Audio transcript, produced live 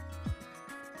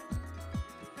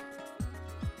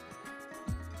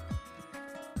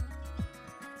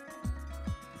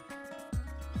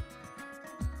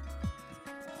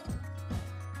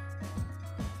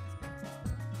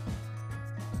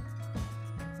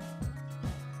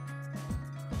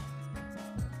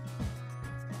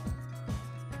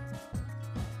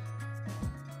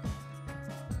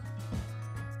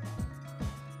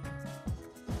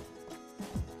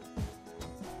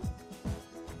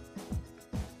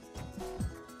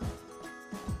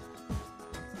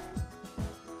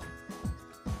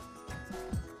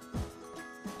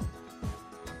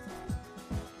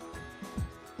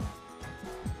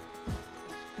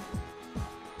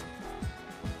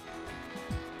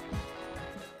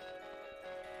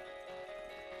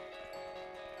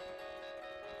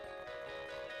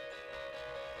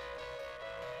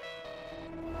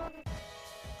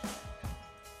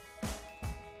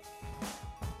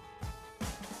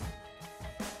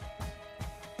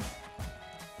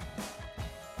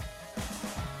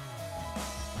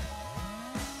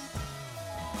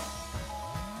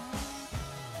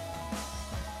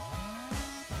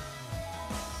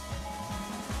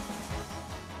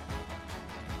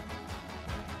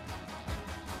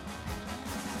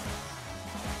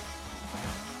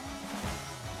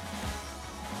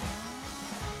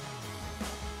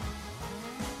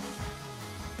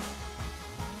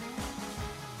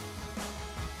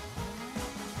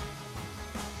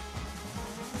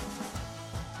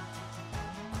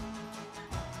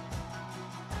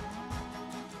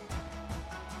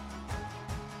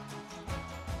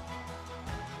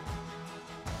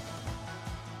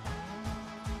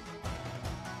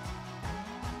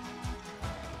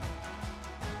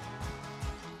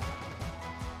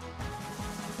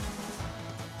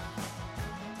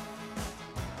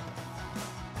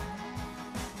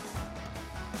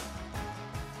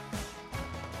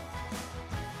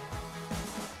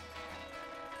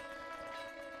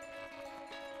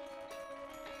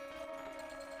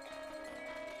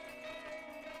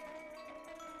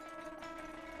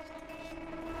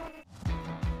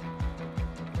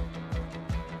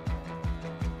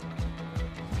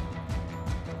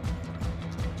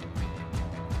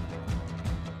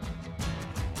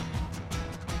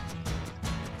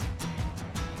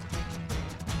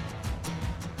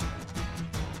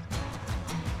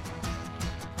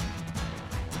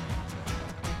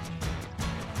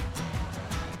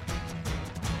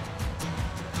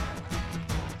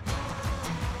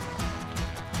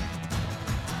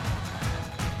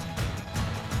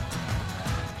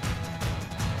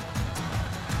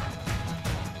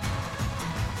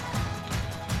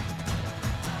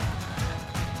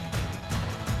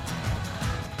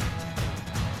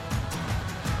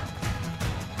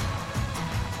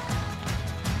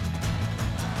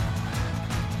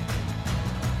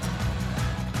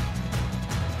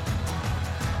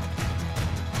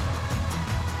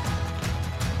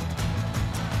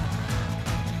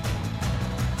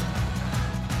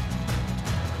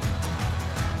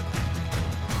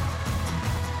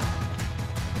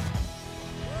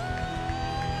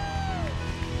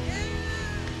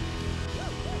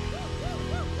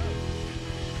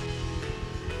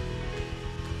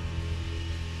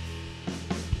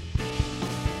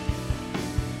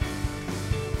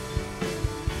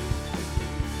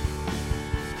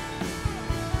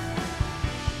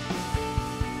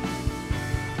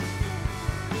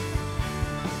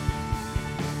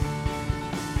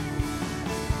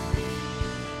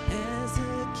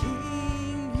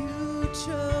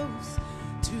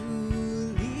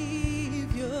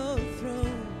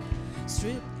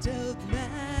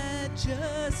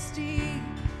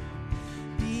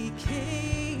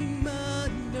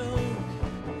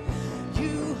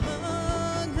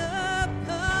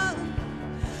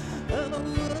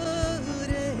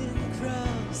wooden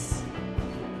cross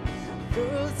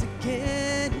rose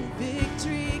again in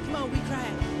victory. Come on, we cry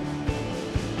out.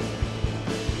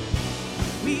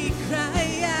 We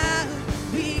cry out,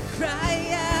 we cry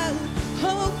out.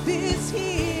 Hope is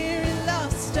here and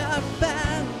lost are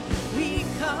bound. We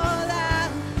call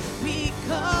out, we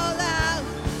call out.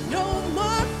 No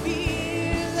more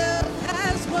fear, love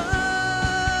has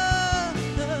won.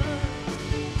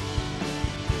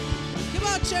 Come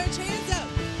on, church, hands up.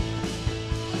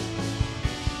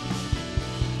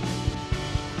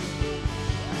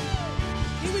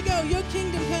 Here we go, your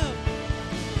kingdom come.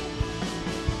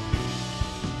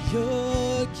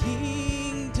 Your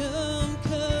kingdom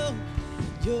come,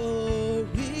 your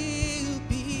will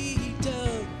be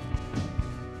done,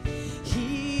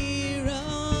 here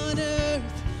on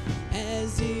earth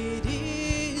as it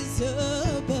is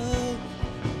above.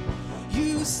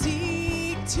 You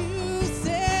seek to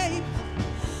save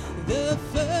the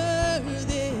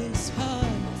furthest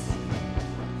hearts,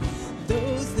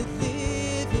 those that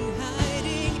live in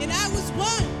hiding, and I was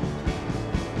one.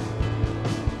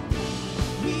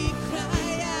 We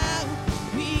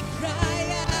cry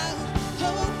out,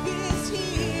 hope is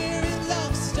here and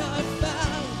lost are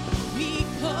found. We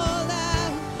call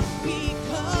out,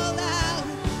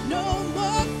 no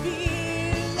more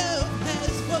fear, love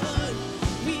has won.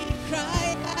 We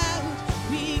cry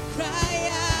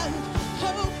out,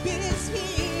 hope is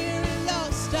here and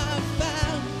lost are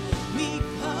found. We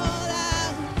call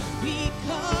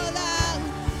out,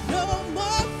 no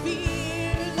more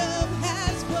fear, love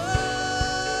has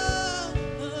won.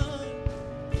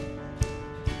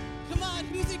 Come on,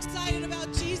 who's excited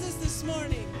about Jesus this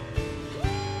morning?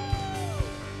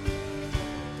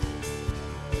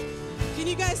 Can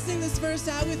you guys sing this verse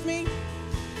out with me?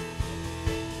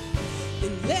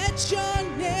 And let your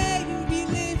name be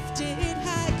lifted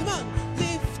high. Come on,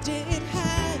 lifted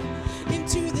high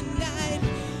into the night.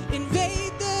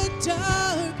 Invade the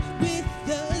dark with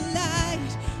the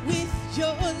light, with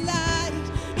your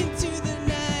light into the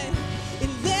night.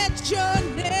 And let your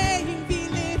name be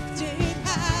lifted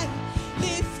high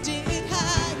into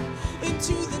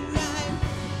the night.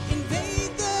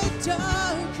 Invade the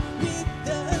dark with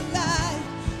the light,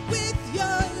 with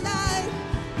your light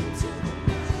into the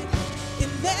night.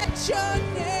 And let your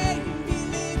name be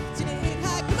lifted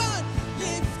high. Come on,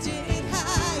 lifted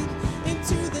high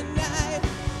into the night.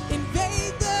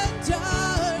 Invade the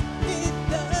dark with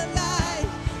the light,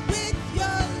 with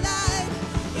your light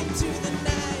into the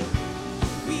night.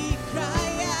 We cry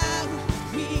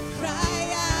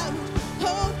out,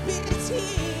 hope is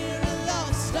here and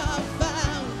lost are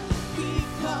found. We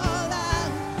call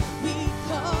out,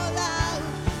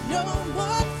 no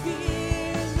more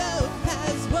fear, love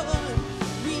has won.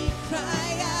 We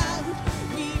cry out,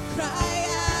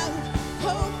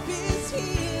 hope is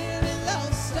here and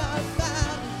lost are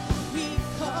found. We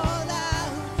call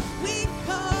out,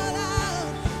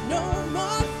 no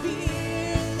more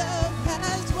fear, love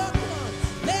has won. Come on,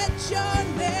 let your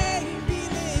name be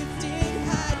lifted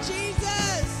high,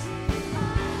 Jesus,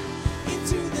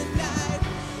 into the night.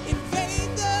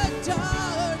 Invade the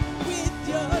dark with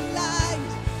your light,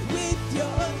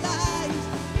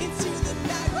 into the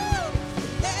night. Woo!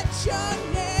 Let your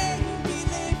name be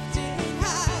lifted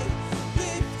high,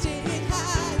 into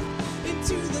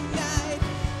the night.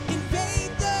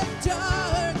 Invade the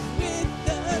dark with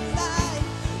the light,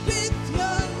 with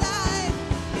your light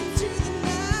into the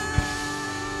night.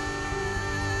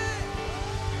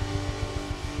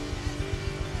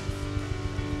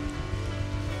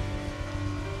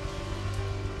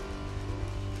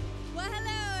 Well,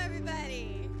 hello,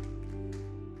 everybody.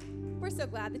 We're so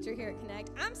glad that you're here at Connect.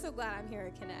 I'm so glad I'm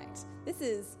here at Connect. This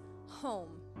is home.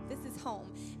 This is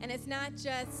home. And it's not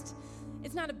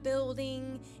a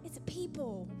building, it's a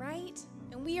people, right?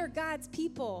 And we are God's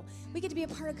people. We get to be a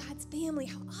part of God's family.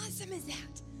 How awesome is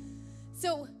that?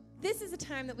 So this is a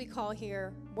time that we call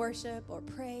here worship or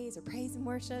praise and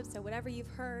worship. So whatever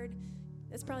you've heard,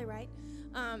 that's probably right.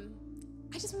 I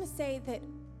just want to say that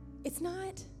it's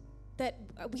not that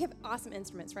we have awesome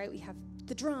instruments, right? We have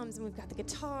the drums, and we've got the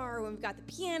guitar, and we've got the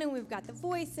piano, and we've got the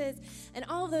voices, and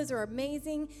all of those are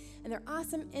amazing, and they're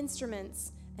awesome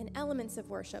instruments and elements of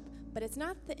worship, but it's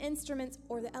not the instruments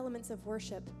or the elements of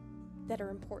worship that are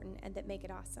important and that make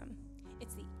it awesome.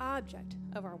 It's the object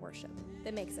of our worship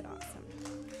that makes it awesome.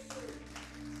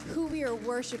 Who we are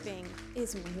worshiping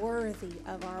is worthy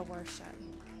of our worship,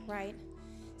 right?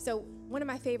 So one of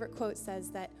my favorite quotes says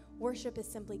that worship is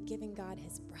simply giving God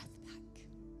his breath back.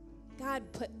 God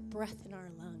put breath in our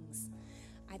lungs.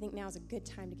 I think now is a good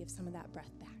time to give some of that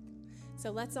breath back. So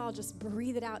let's all just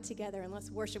breathe it out together and let's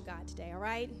worship God today, all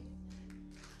right?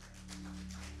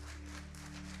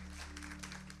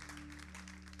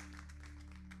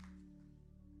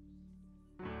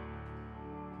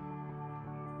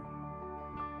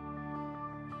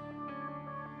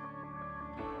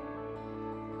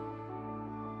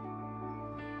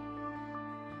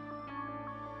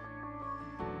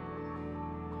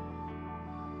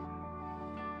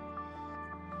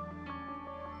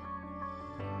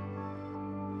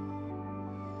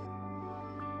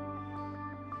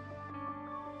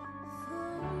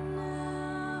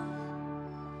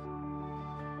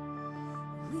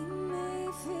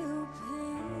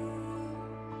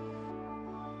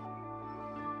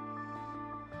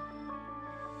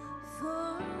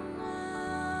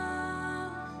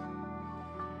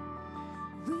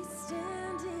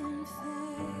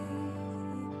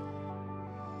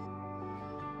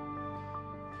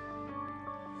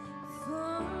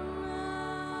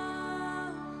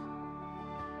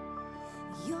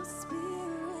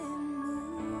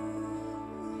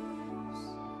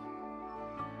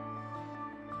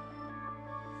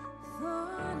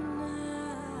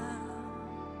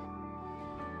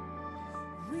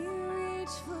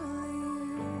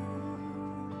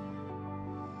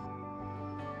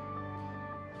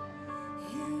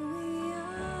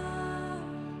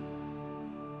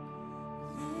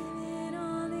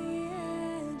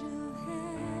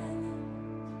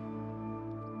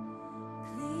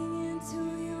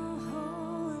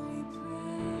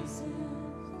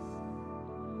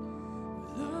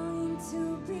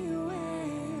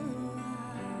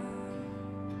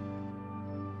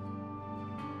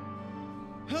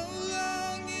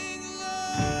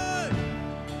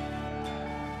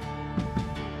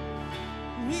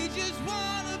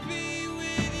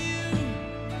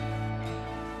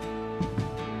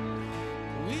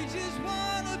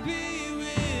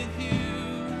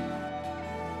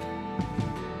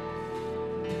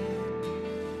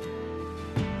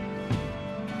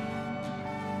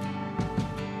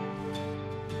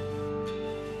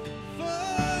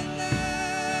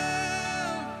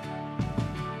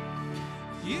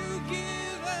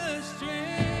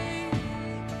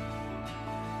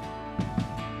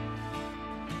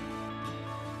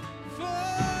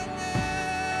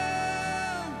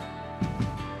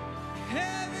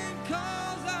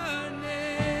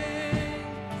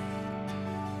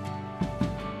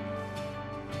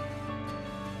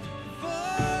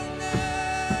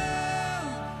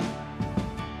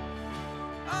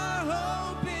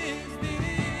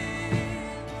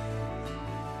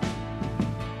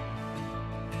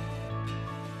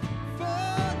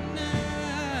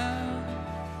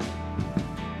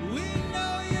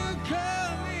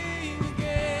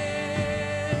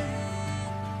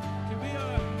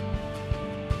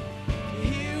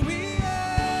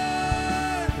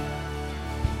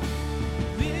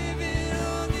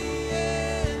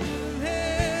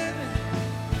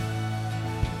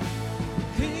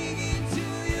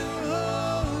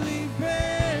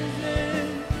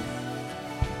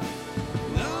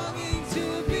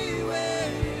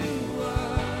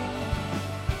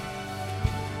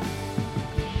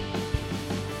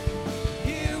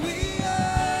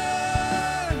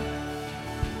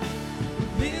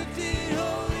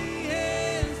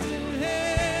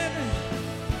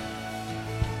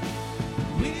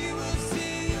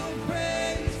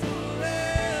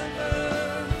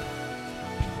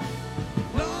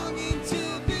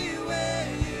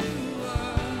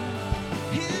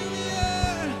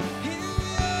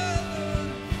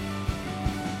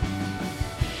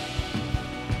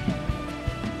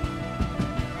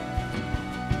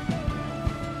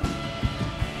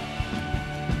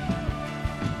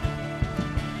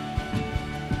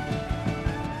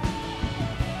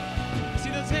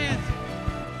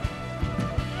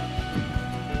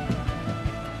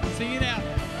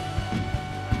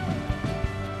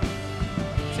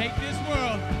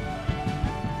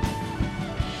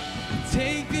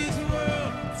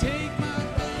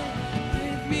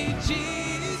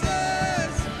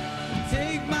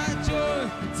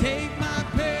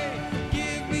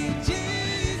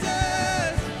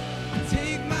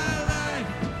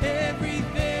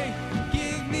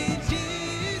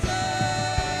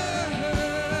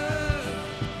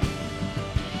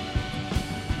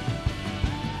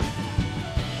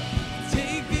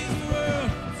 Take this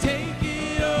world, take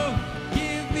it all.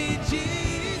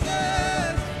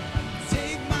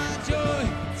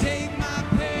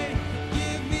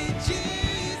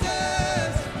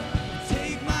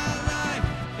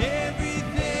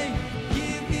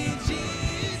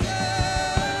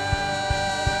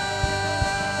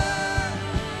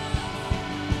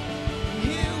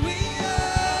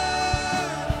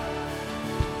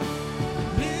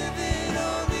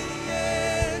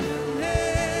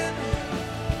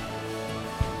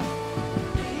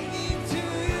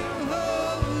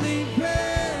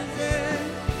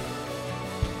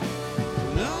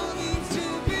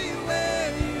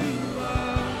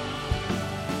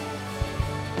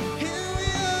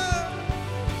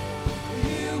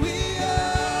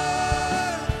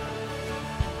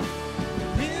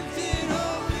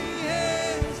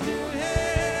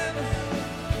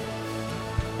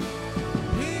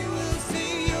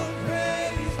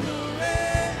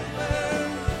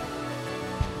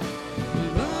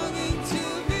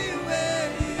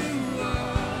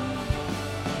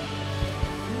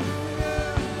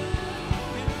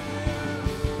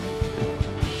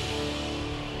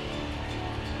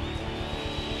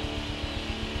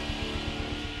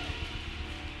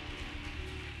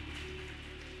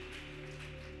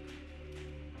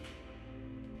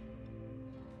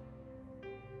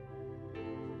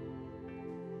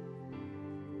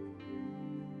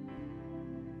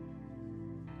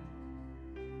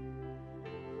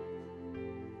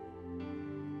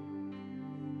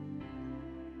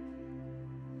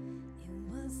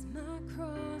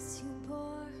 cross you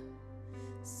bore,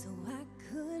 so I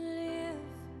could live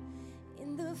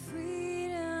in the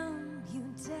freedom you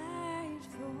died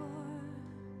for.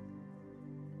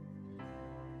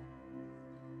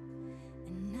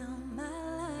 And now my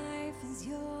life is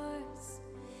yours,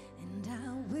 and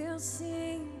I will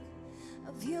sing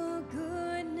of your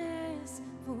goodness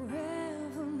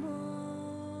forevermore.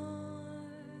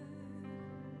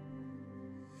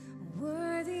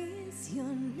 Worthy is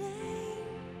your name,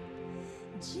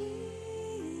 Jesus.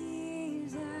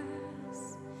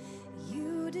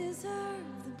 You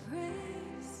deserve the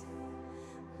praise.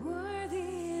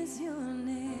 Worthy is your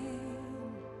name.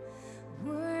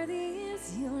 Worthy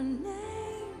is your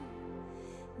name,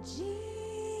 Jesus.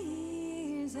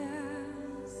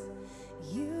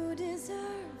 You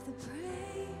deserve the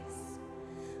praise.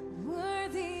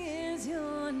 Worthy is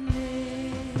your name.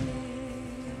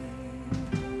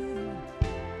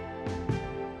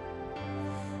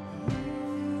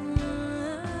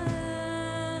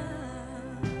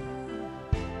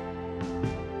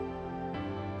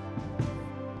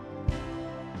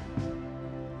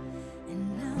 And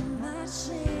now my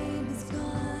shame is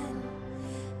gone.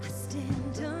 I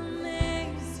stand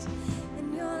amazed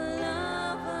in your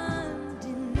love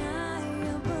undeniable.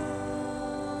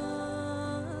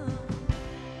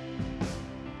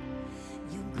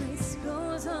 Your grace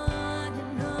goes on,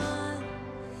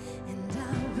 and I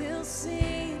will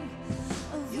sing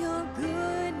of your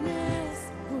goodness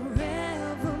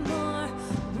forevermore.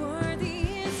 Worthy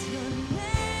is your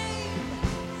name,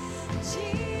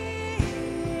 Jesus.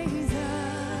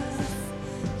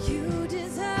 You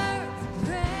deserve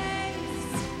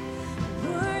praise.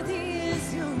 Worthy is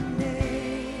your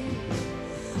name.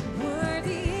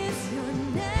 Worthy is your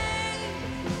name,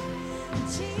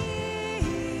 Jesus.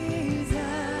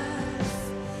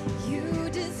 You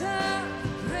deserve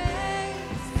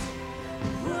praise.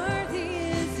 Worthy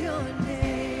is your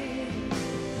name.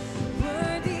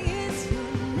 Worthy is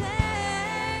your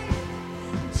name,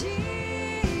 Jesus.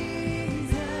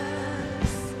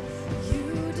 You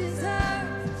deserve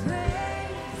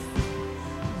praise.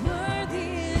 Worthy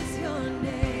is your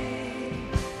name.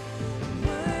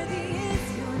 Worthy is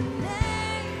your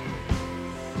name,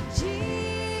 Jesus.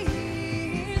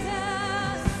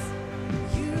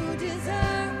 You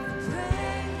deserve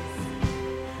praise.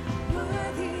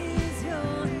 Worthy is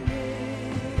your name.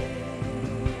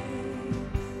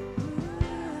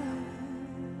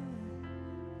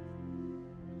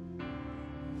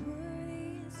 Worthy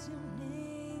is your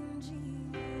name,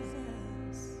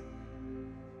 Jesus.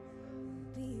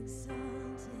 Be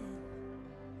exalted.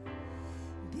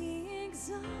 Be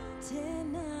exalted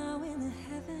now in the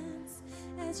heavens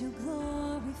as your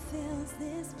glory fills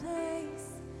this place.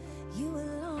 You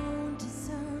alone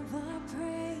deserve our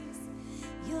praise.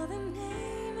 You're the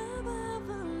name above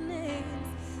all names.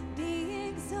 Be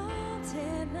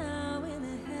exalted now in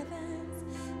the heavens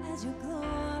as your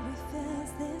glory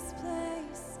fills this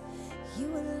place. You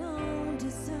alone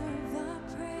deserve our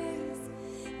praise.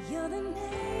 You're the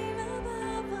name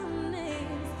above all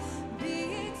names.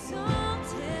 Be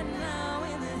exalted now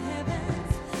in the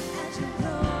heavens as your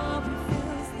glory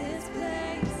fills this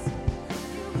place.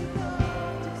 You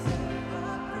alone deserve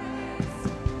our praise.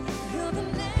 You're the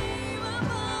name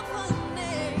above all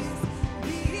names.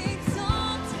 Be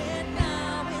exalted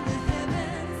now in the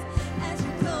heavens as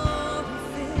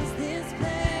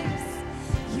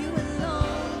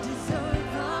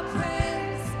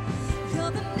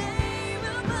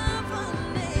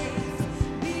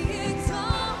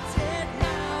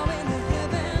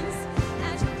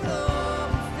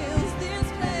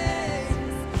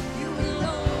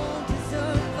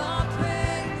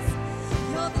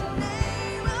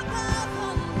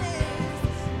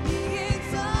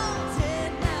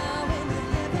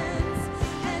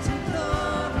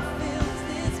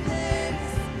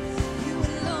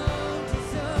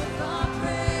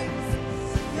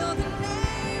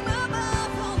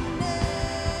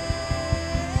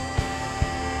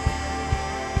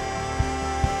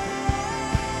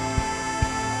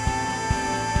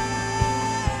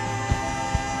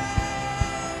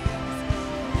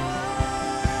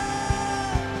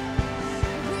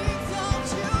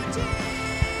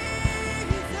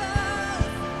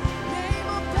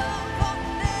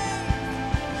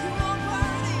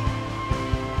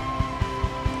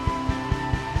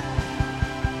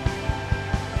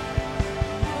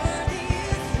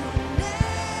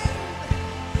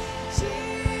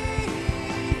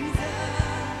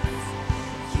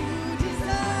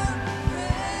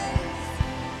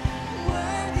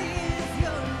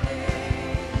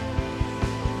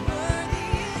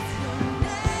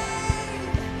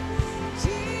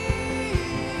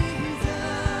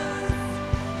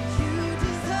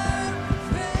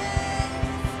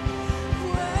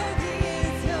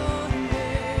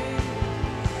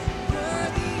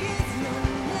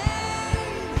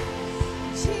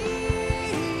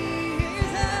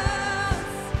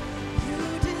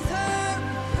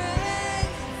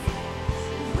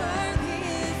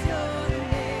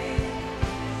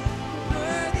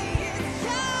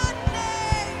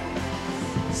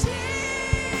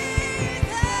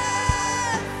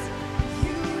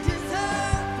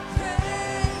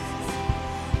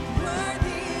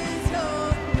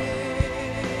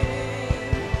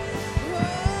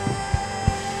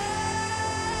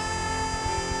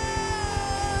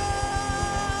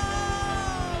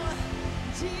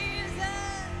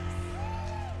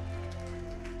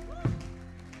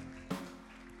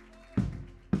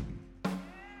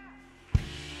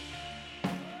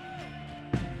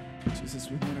Jesus,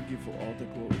 we want to give you all the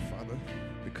glory, Father,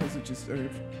 because you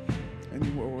deserve and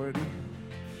you are worthy.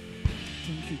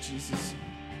 Thank you, Jesus.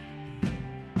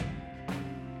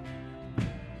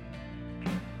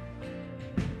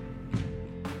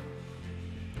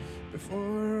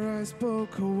 Before I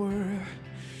spoke a word,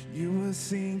 you were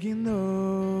singing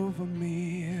over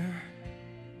me.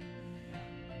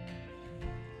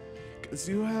 'Cause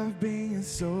you have been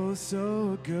so,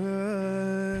 so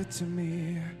good to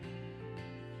me.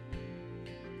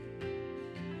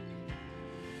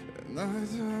 And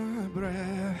as I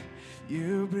breath,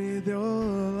 you breathe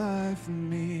your life in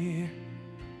me.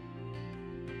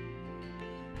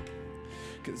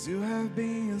 'Cause you have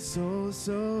been so,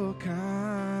 so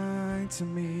kind to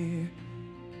me.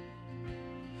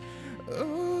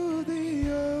 Oh,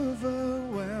 the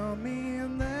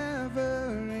overwhelming,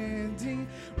 never-ending,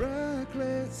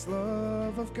 reckless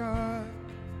love of God.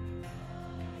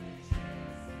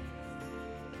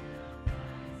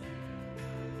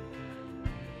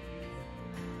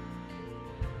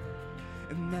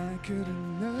 And I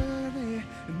couldn't earn it,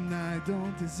 and I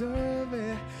don't deserve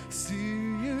it.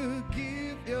 Still you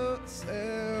give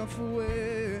yourself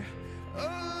away.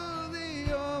 Oh,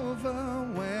 the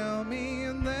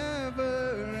overwhelming,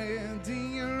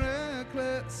 never-ending,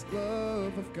 reckless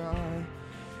love of God.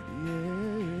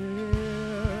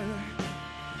 Yeah.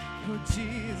 Oh,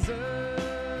 Jesus.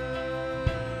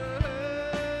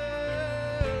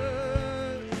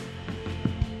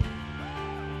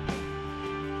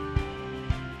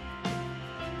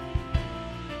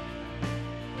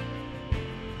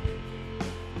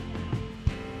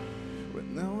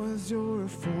 You're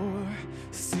for,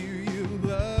 still you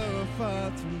love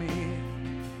after me.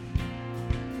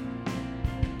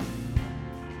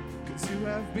 'Cause you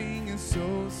have been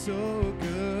so, so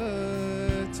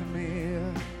good to me.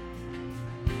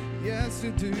 Yes,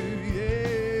 you do,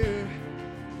 yeah.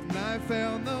 And I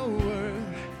found no word,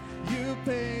 you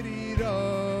paid it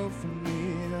all for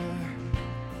me.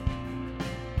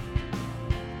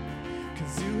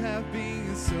 'Cause you have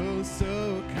been so,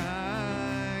 so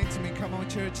kind to me. Come on,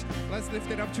 church, let's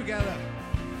lift it up together.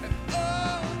 And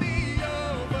oh, the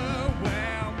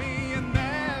overwhelming and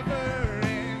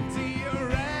never-ending,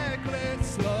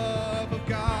 reckless love of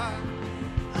God.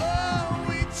 Oh,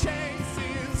 it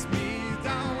chases me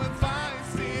down and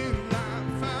finds it. I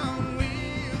found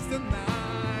wisdom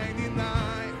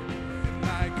 99, and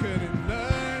I couldn't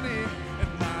learn it,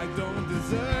 and I don't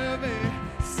deserve it.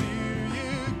 Still,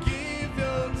 you give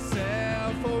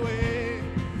yourself away.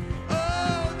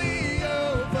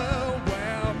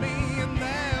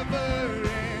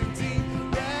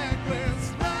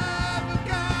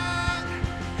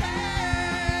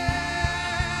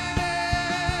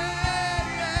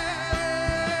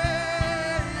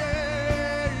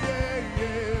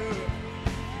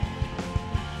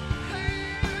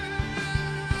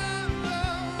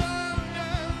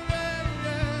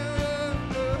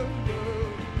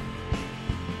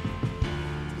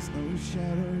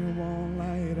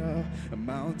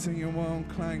 Mountain you won't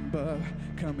climb up,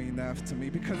 coming after me,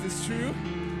 because it's true.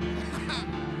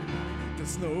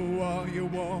 There's no wall you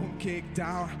won't kick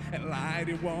down, and light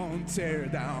it won't tear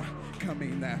down,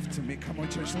 coming after me. Come on,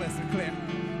 church, let's declare.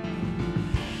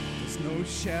 There's no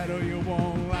shadow you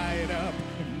won't light up,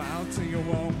 a mountain you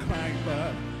won't climb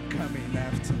up, coming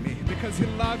after me, because he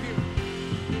loves you.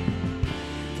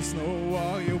 There's no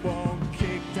wall you won't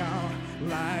kick down,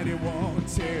 light it won't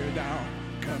tear down,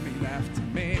 coming after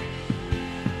me.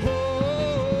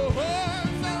 Oh,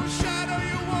 no shadow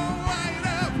you won't light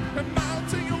up, a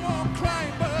mountain you won't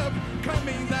climb up,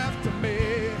 coming after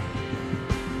me.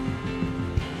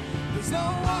 There's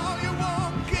no wall you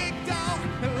won't kick down,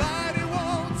 a light it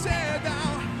won't tear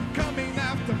down, coming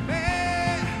after me.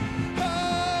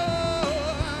 Oh,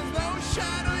 no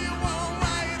shadow you won't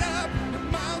light up, a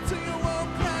mountain you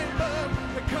won't climb up,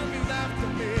 coming after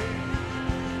me.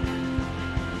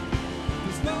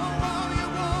 There's no wall you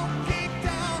won't kick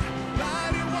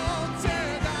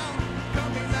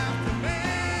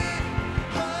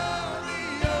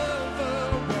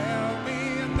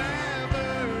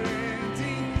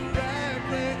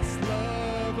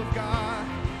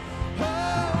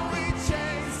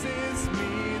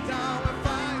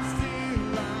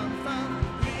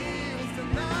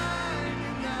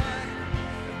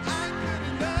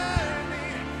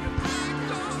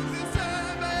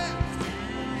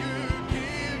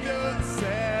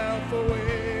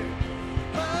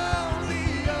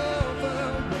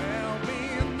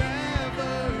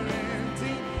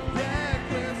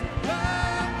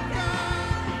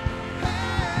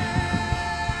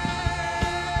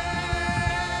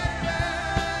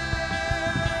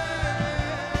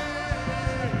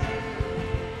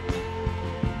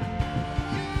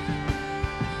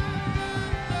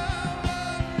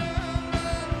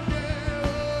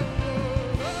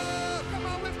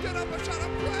A shout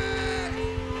of praise.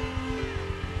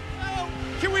 Oh,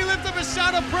 can we lift up a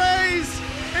shout of praise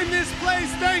in this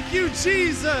place? Thank you,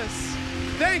 Jesus.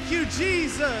 Thank you,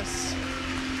 Jesus.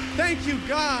 Thank you,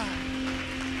 God.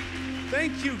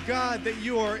 Thank you, God, that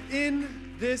you are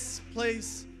in this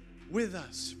place with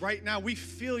us right now. We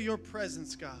feel your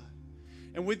presence, God.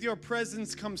 And with your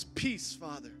presence comes peace,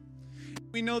 Father.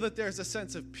 We know that there's a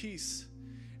sense of peace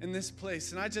in this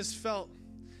place. And I just felt,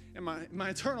 and my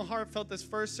eternal heart felt this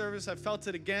first service, I felt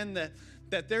it again,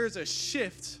 that there is a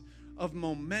shift of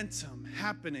momentum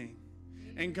happening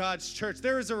in God's church.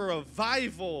 There is a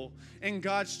revival in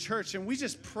God's church. And we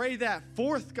just pray that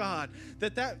forth, God,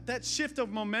 that shift of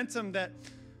momentum, that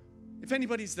if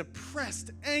anybody's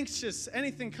depressed, anxious,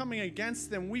 anything coming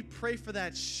against them, we pray for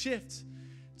that shift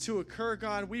to occur,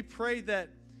 God. We pray that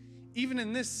even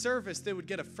in this service, they would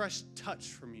get a fresh touch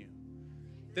from you.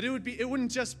 That it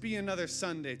wouldn't just be another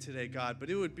Sunday today, God, but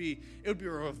it would be a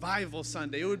revival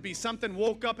Sunday. It would be something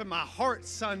woke up in my heart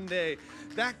Sunday.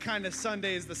 That kind of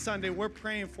Sunday is the Sunday we're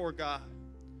praying for, God.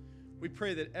 We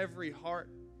pray that every heart,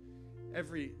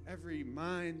 every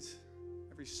mind,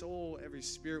 every soul, every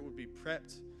spirit would be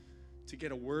prepped to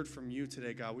get a word from you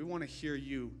today, God. We want to hear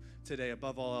you today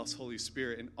above all else, Holy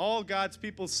Spirit. And all God's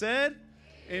people said,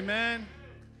 amen,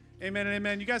 amen, and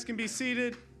amen. You guys can be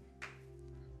seated.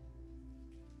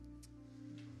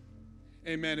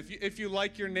 Amen. If you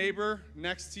like your neighbor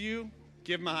next to you,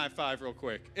 give them a high five real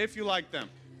quick. If you like them.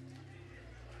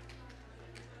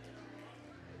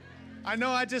 I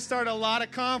know I just started a lot of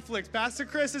conflict. Pastor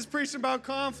Cris is preaching about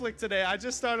conflict today. I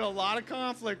just started a lot of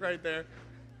conflict right there.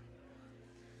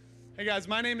 Hey guys,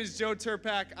 my name is Joe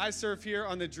Turpak. I serve here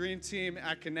on the Dream Team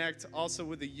at Connect, also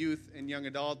with the youth and young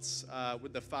adults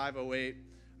with the 508.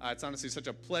 It's honestly such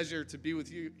a pleasure to be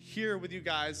with you here with you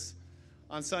guys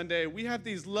on Sunday. We have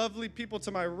these lovely people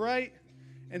to my right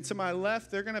and to my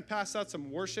left. They're going to pass out some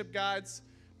worship guides.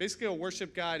 Basically, a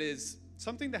worship guide is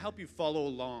something to help you follow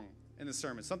along in the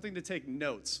sermon, something to take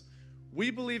notes.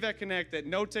 We believe at Connect that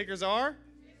note takers are?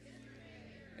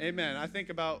 Amen. I think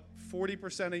about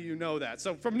 40% of you know that.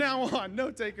 So from now on,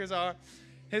 note takers are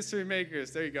history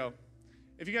makers. There you go.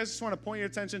 If you guys just want to point your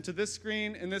attention to this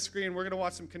screen and this screen, we're going to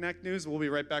watch some Connect News. We'll be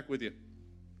right back with you.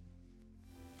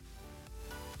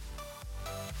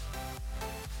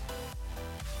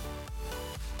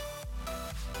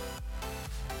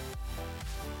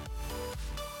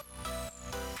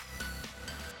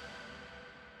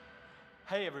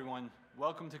 Hey everyone,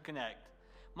 welcome to Connect.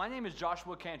 My name is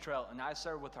Joshua Cantrell and I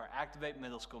serve with our Activate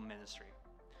Middle School ministry.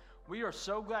 We are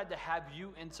so glad to have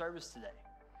you in service today.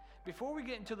 Before we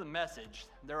get into the message,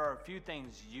 there are a few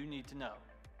things you need to know.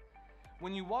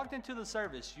 When you walked into the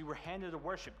service, you were handed a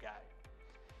worship guide.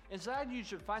 Inside you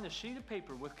should find a sheet of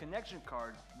paper with connection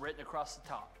card written across the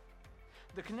top.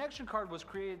 The connection card was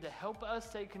created to help us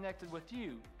stay connected with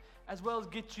you, as well as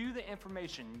get you the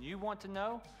information you want to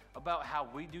know about how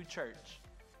we do church.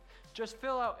 Just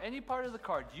fill out any part of the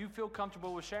card you feel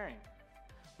comfortable with sharing.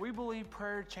 We believe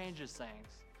prayer changes things.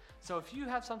 So if you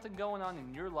have something going on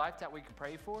in your life that we can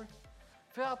pray for,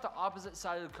 fill out the opposite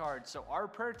side of the card so our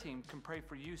prayer team can pray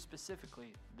for you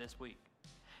specifically this week.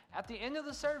 At the end of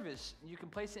the service, you can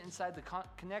place it inside the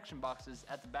connection boxes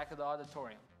at the back of the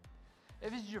auditorium.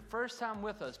 If it's your first time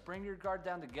with us, bring your card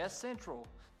down to Guest Central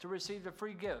to receive a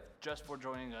free gift just for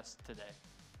joining us today.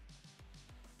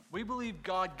 We believe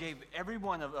God gave every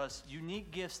one of us unique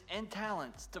gifts and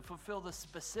talents to fulfill the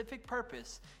specific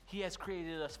purpose He has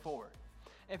created us for.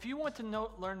 If you want to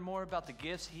learn more about the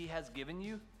gifts He has given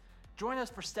you, join us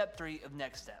for Step 3 of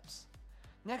Next Steps.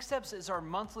 Next Steps is our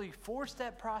monthly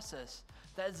 4-step process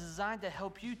that is designed to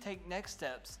help you take next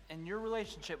steps in your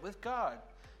relationship with God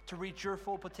to reach your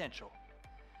full potential.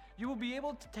 You will be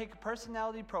able to take a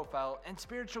personality profile and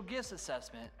spiritual gifts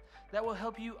assessment that will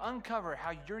help you uncover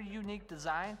how your unique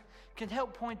design can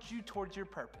help point you towards your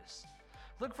purpose.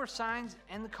 Look for signs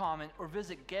in the comment or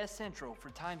visit Guest Central for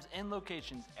times and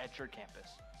locations at your campus.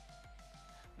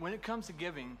 When it comes to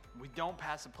giving, we don't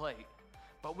pass a plate,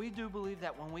 but we do believe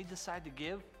that when we decide to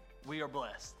give, we are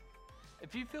blessed.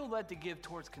 If you feel led to give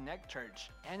towards Connect Church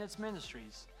and its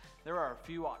ministries, there are a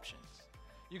few options.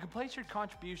 You can place your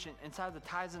contribution inside the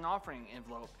tithes and offering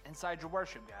envelope inside your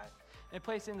worship guide and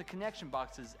place it in the connection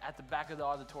boxes at the back of the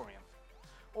auditorium.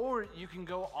 Or you can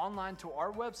go online to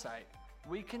our website,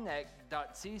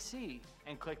 weconnect.cc,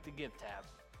 and click the Give tab.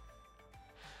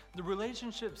 The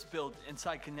relationships built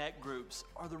inside Connect groups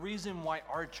are the reason why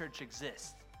our church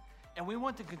exists, and we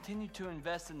want to continue to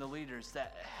invest in the leaders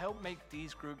that help make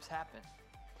these groups happen.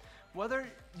 Whether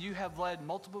you have led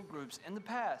multiple groups in the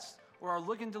past or are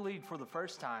looking to lead for the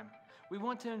first time, we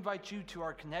want to invite you to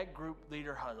our Connect Group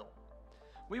Leader Huddle.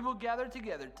 We will gather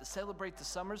together to celebrate the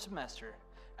summer semester,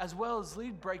 as well as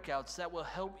lead breakouts that will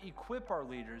help equip our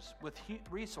leaders with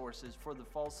resources for the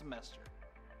fall semester.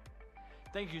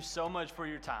 Thank you so much for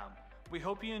your time. We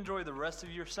hope you enjoy the rest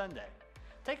of your Sunday.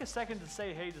 Take a second to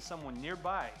say hey to someone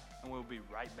nearby, and we'll be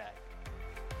right back.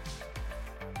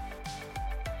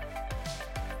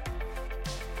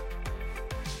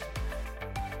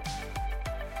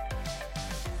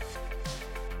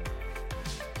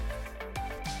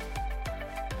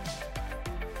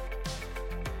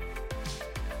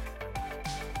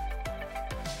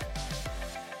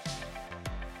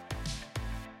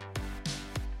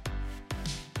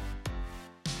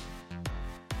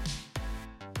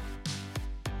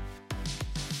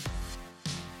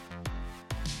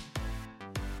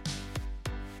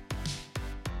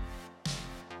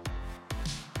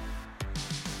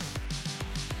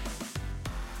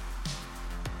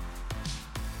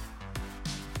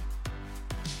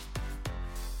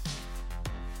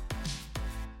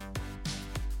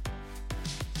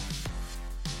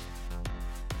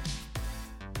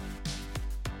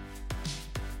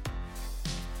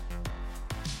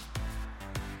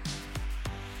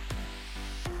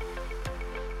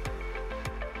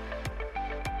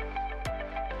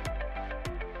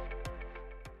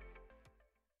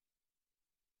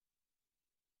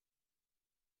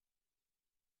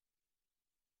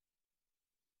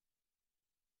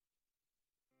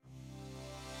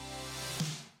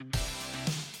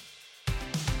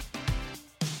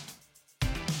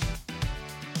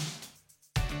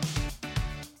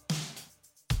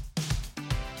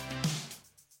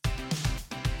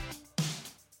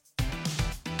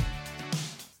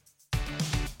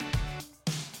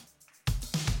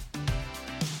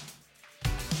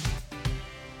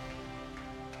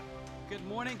 Good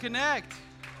morning, Connect.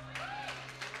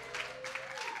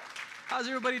 How's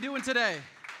everybody doing today?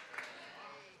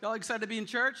 Y'all excited to be in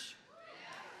church?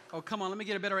 Oh, come on, let me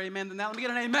get a better amen than that. Let me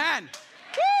get an amen.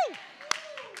 Woo!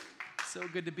 So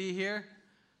good to be here.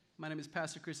 My name is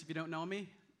Pastor Cris. If you don't know me,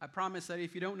 I promise that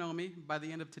if you don't know me, by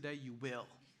the end of today, you will.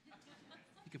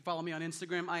 You can follow me on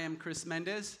Instagram. I am Cris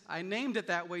Mendes. I named it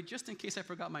that way just in case I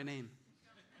forgot my name.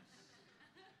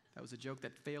 That was a joke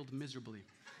that failed miserably.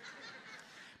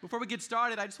 Before we get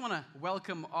started, I just want to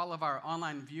welcome all of our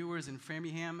online viewers in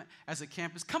Framingham as a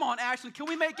campus. Come on, Ashland, can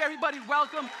we make everybody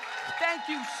welcome? Thank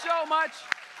you so much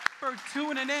for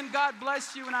tuning in. God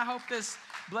bless you, and I hope this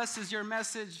blesses your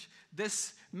message.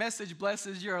 This message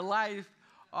blesses your life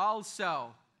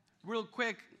also. Real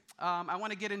quick, I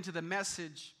want to get into the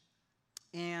message,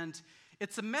 and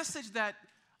it's a message that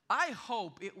I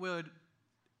hope it would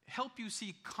help you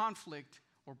see conflict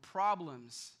or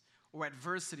problems or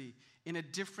adversity in a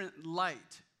different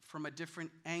light, from a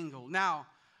different angle. Now,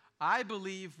 I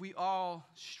believe we all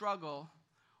struggle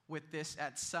with this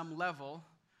at some level,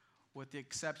 with the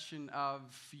exception of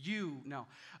you. No.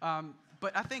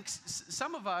 But I think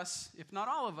some of us, if not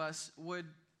all of us, would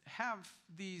have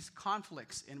these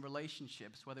conflicts in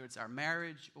relationships, whether it's our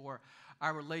marriage or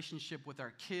our relationship with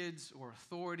our kids or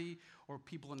authority or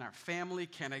people in our family.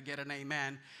 Can I get an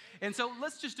amen? And so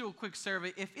let's just do a quick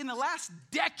survey. If in the last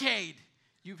decade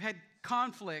you've had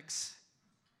conflicts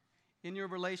in your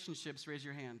relationships, raise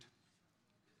your hand.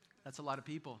 That's a lot of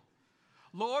people.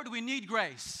 Lord, we need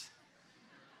grace.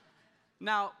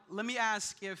 Now, let me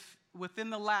ask if within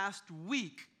the last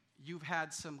week you've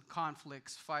had some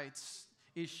conflicts, fights,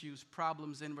 issues,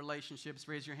 problems in relationships,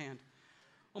 raise your hand.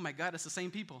 Oh my God, it's the same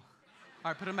people.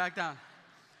 All right, put them back down.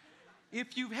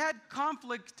 If you've had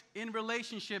conflict in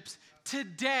relationships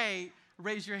today,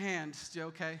 raise your hand. Still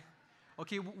okay?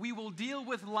 Okay, we will deal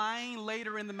with lying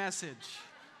later in the message.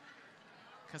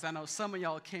 Because I know some of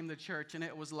y'all came to church and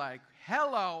it was like,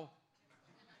 hello.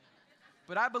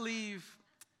 But I believe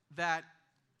that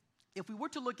if we were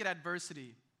to look at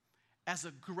adversity as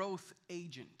a growth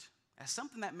agent, as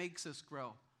something that makes us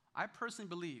grow, I personally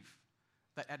believe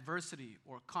that adversity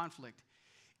or conflict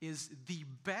is the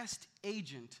best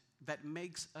agent that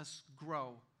makes us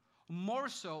grow, more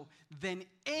so than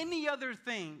any other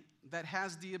thing that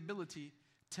has the ability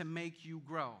to make you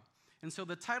grow. And so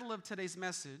the title of today's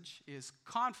message is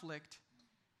Conflict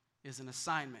is an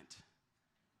Assignment.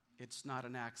 It's not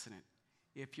an accident.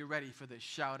 If you're ready for this,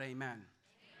 shout amen. Amen.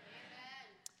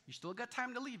 You still got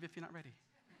time to leave if you're not ready.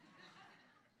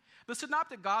 The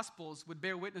Synoptic Gospels would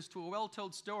bear witness to a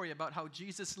well-told story about how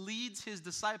Jesus leads his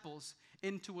disciples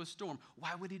into a storm.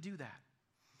 Why would he do that?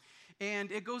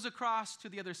 And it goes across to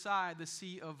the other side, the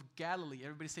Sea of Galilee.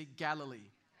 Everybody say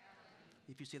Galilee.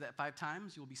 If you say that 5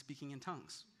 times, you will be speaking in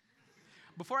tongues.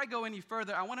 Before I go any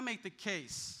further, I want to make the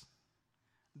case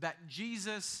that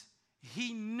Jesus,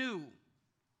 he knew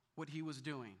what he was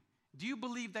doing. Do you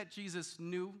believe that Jesus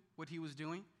knew what he was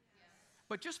doing? Yes.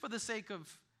 But just for the sake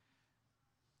of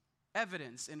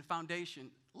evidence and foundation,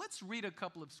 let's read a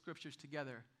couple of scriptures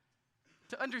together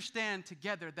to understand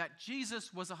together that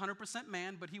Jesus was 100%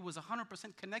 man, but he was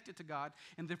 100% connected to God,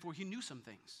 and therefore he knew some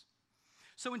things.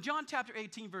 So in John chapter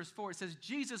 18, verse 4, it says,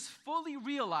 Jesus fully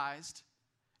realized,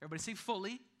 everybody say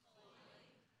fully,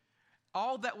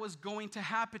 all that was going to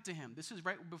happen to him. This is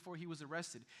right before he was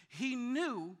arrested. He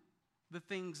knew the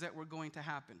things that were going to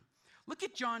happen. Look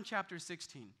at John chapter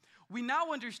 16. We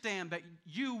now understand that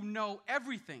you know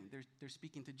everything. They're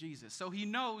speaking to Jesus. So he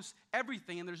knows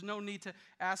everything, and there's no need to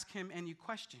ask him any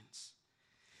questions.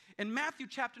 In Matthew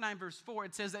chapter 9, verse 4,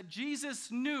 it says that Jesus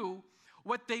knew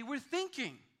what they were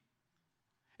thinking.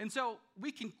 And so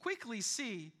we can quickly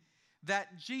see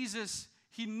that Jesus,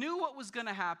 he knew what was going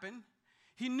to happen.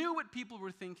 He knew what people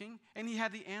were thinking, and he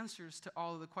had the answers to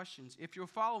all of the questions. If you're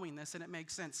following this and it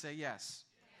makes sense, say yes.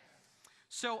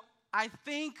 So I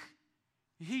think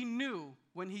he knew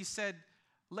when he said,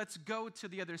 let's go to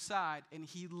the other side, and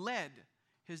he led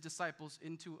his disciples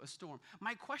into a storm.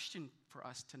 My question for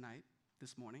us tonight,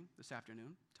 this morning, this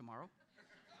afternoon, tomorrow,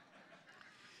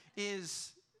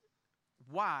 is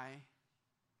why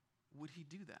would he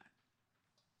do that?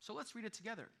 So let's read it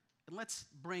together, and let's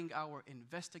bring our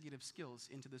investigative skills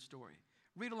into the story.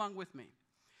 Read along with me.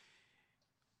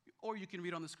 Or you can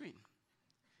read on the screen,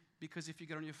 because if you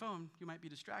get on your phone, you might be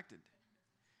distracted.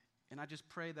 And I just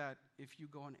pray that if you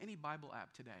go on any Bible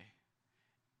app today,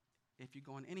 if you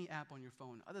go on any app on your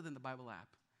phone other than the Bible app,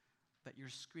 that your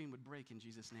screen would break in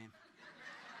Jesus' name.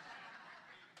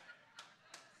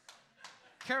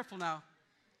 Careful now.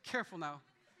 Careful now.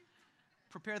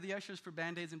 Prepare the ushers for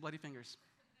Band-Aids and bloody fingers.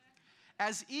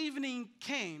 As evening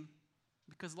came,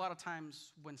 because a lot of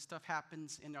times when stuff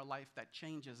happens in our life that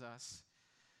changes us,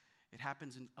 it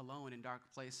happens alone in dark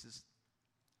places.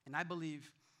 And I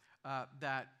believe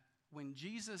that when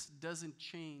Jesus doesn't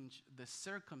change the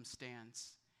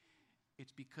circumstance,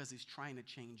 it's because he's trying to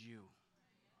change you.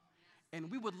 And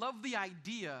we would love the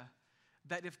idea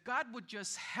that if God would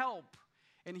just help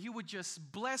and he would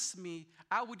just bless me,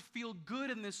 I would feel good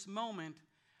in this moment.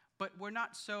 But we're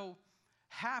not so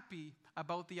happy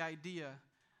about the idea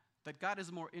that God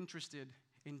is more interested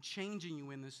in changing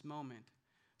you in this moment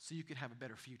so you could have a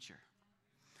better future.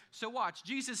 So watch,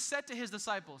 Jesus said to his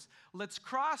disciples, let's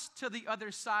cross to the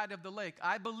other side of the lake.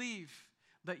 I believe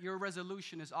that your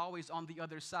resolution is always on the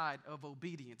other side of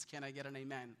obedience. Can I get an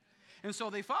amen? And so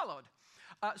they followed.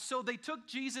 So they took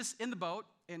Jesus in the boat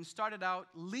and started out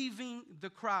leaving the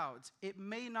crowds. It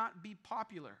may not be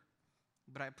popular,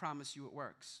 but I promise you it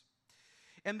works.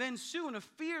 And then soon a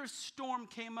fierce storm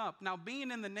came up. Now,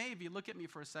 being in the Navy, look at me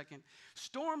for a second.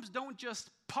 Storms don't just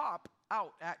pop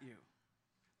out at you.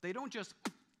 They don't just,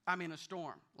 a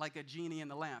storm, like a genie in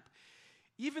the lamp.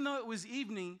 Even though it was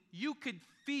evening, you could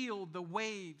feel the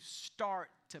waves start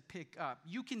to pick up.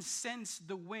 You can sense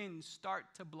the wind start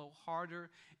to blow harder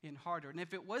and harder. And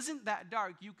if it wasn't that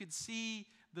dark, you could see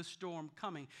the storm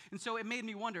coming. And so it made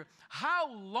me wonder,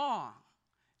 how long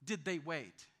did they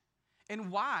wait?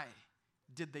 And why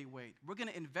did they wait? We're going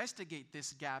to investigate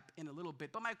this gap in a little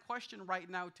bit. But my question right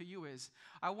now to you is,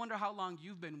 I wonder how long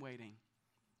you've been waiting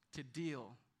to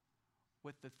deal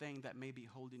with the thing that may be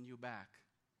holding you back.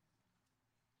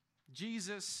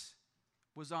 Jesus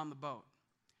was on the boat,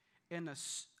 and a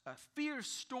fierce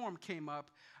storm came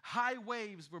up. High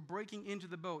waves were breaking into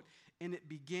the boat, and it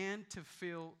began to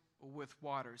fill with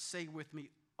water. Say with me,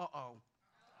 uh-oh.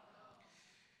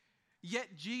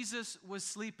 Yet Jesus was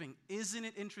sleeping. Isn't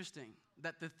it interesting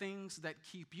that the things that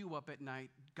keep you up at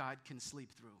night, God can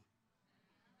sleep through?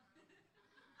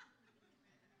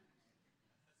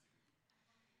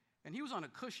 And he was on a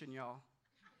cushion, y'all.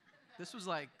 This was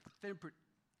like therapeutic.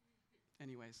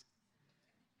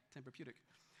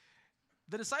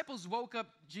 The disciples woke up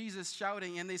Jesus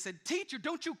shouting, and they said, "Teacher,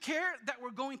 don't you care that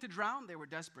we're going to drown?" They were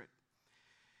desperate.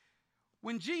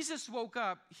 When Jesus woke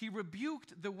up, he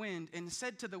rebuked the wind and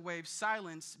said to the waves,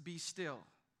 "Silence, be still."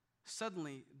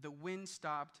 Suddenly, the wind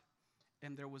stopped,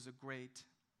 and there was a great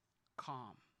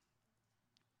calm.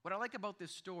 What I like about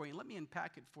this story, and let me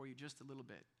unpack it for you just a little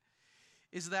bit,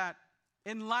 is that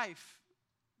in life,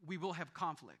 we will have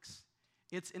conflicts.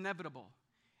 It's inevitable.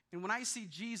 And when I see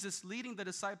Jesus leading the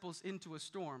disciples into a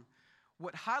storm,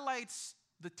 what highlights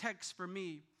the text for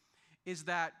me is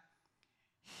that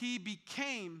he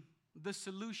became the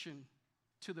solution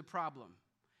to the problem.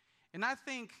 And I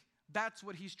think that's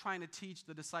what he's trying to teach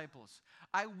the disciples.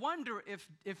 I wonder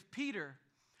if Peter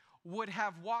would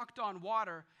have walked on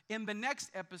water in the next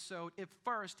episode if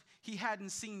first he hadn't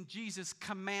seen Jesus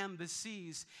command the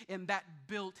seas, and that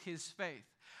built his faith.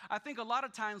 I think a lot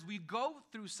of times we go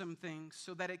through some things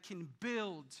so that it can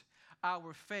build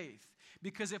our faith.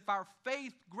 Because if our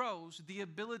faith grows, the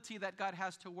ability that God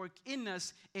has to work in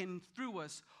us and through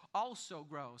us also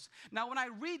grows. Now, when I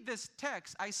read this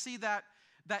text, I see that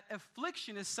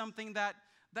affliction is something that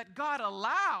God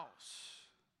allows.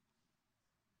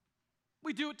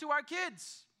 We do it to our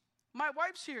kids. My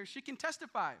wife's here. She can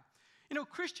testify. You know,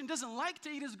 Christian doesn't like to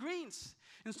eat his greens.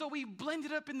 And so we blend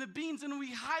it up in the beans and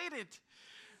we hide it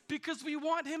because we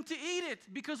want him to eat it,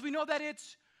 because we know that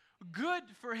it's good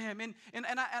for him. And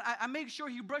I make sure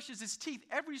he brushes his teeth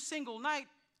every single night.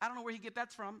 I don't know where he get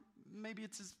that from. Maybe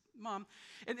it's his mom.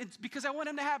 And it's because I want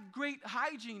him to have great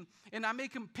hygiene. And I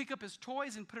make him pick up his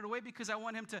toys and put it away because I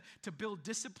want him to build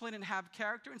discipline and have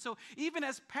character. And so even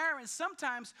as parents,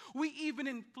 sometimes we even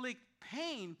inflict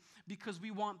pain because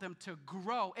we want them to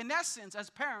grow. In essence, as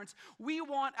parents, we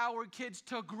want our kids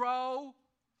to grow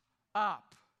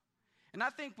up. And I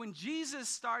think when Jesus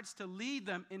starts to lead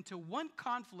them into one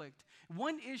conflict,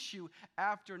 one issue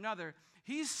after another,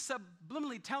 he's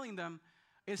subliminally telling them,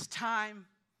 it's time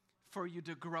for you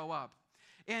to grow up.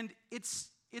 And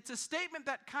it's a statement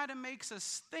that kind of makes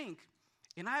us think,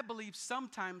 and I believe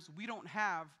sometimes we don't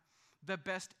have the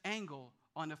best angle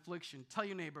on affliction. Tell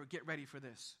your neighbor, get ready for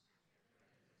this.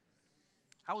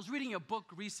 I was reading a book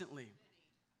recently,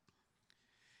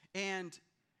 and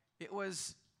it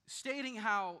was stating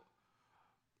how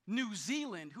New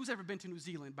Zealand, who's ever been to New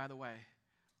Zealand, by the way?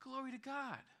 Glory to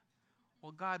God.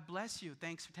 Well, God bless you.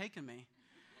 Thanks for taking me.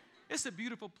 It's a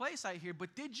beautiful place, I hear,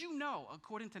 but did you know,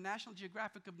 according to National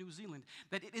Geographic of New Zealand,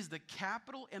 that it is the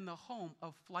capital and the home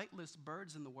of flightless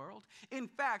birds in the world? In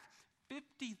fact,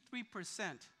 53%,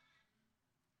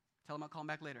 tell them I'll call them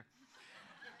back later,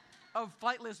 of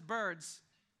flightless birds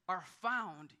are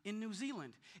found in New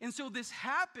Zealand. And so this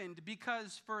happened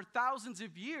because for thousands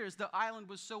of years, the island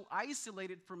was so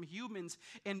isolated from humans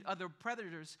and other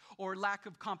predators, or lack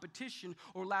of competition,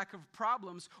 or lack of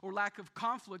problems, or lack of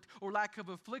conflict, or lack of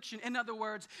affliction. In other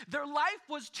words, their life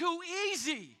was too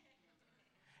easy.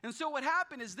 And so what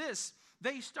happened is this.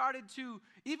 They started to,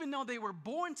 even though they were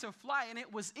born to fly and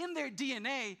it was in their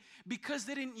DNA, because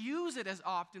they didn't use it as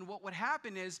often, what would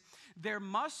happen is their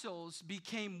muscles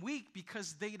became weak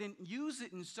because they didn't use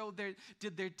it, and so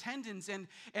did their tendons, and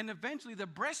eventually the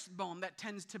breastbone that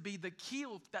tends to be the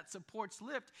keel that supports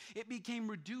lift, it became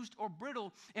reduced or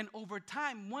brittle. And over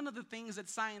time, one of the things that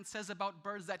science says about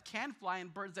birds that can fly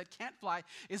and birds that can't fly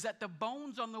is that the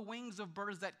bones on the wings of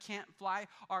birds that can't fly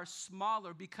are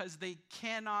smaller because they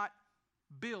cannot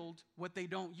build what they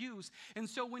don't use. And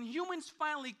so when humans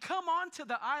finally come onto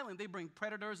the island, they bring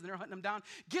predators and they're hunting them down.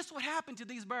 Guess what happened to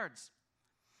these birds?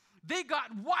 They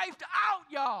got wiped out,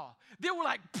 y'all. They were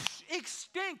like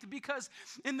extinct because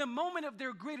in the moment of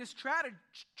their greatest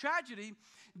tragedy,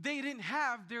 they didn't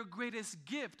have their greatest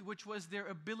gift, which was their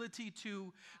ability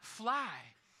to fly.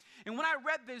 And when I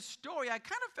read this story, I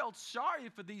kind of felt sorry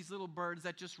for these little birds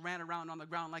that just ran around on the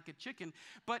ground like a chicken,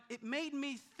 but it made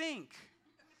me think.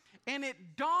 And it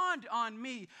dawned on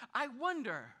me, I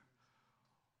wonder,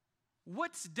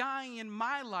 what's dying in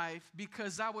my life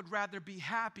because I would rather be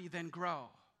happy than grow?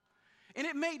 And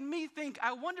it made me think,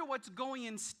 I wonder what's going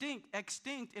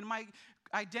extinct in my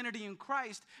identity in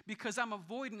Christ because I'm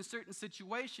avoiding certain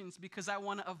situations because I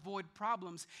want to avoid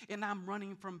problems and I'm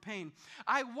running from pain.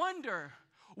 I wonder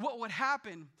what would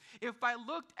happen if I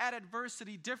looked at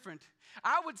adversity different.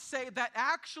 I would say that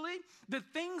actually the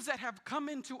things that have come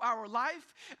into our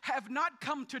life have not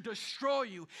come to destroy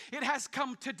you. It has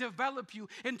come to develop you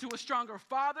into a stronger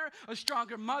father, a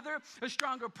stronger mother, a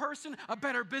stronger person, a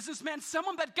better businessman,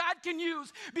 someone that God can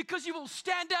use because you will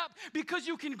stand up, because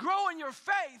you can grow in your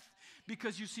faith,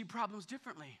 because you see problems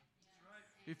differently.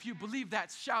 If you believe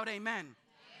that, shout amen.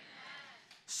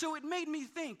 So it made me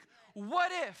think,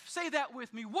 what if, say that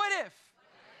with me, what if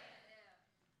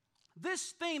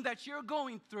this thing that you're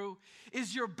going through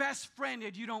is your best friend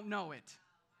and you don't know it?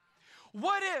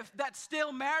 What if that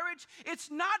stale marriage, it's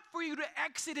not for you to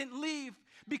exit and leave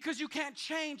because you can't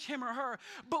change him or her,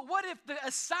 but what if the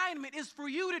assignment is for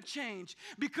you to change?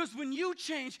 Because when you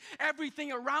change,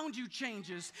 everything around you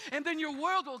changes, and then your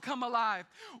world will come alive.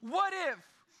 What if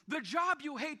the job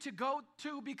you hate to go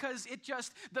to because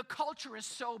the culture is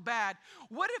so bad?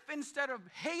 What if instead of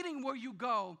hating where you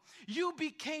go, you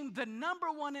became the number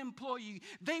one employee?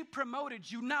 They promoted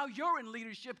you. Now you're in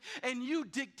leadership and you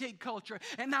dictate culture,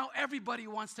 and now everybody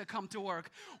wants to come to work.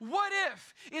 What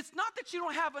if it's not that you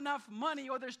don't have enough money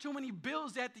or there's too many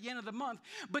bills at the end of the month,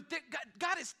 but that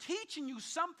God is teaching you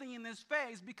something in this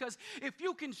phase, because if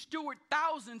you can steward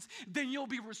thousands, then you'll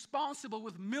be responsible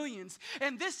with millions.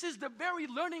 And this is the very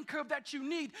learning learning curve that you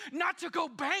need not to go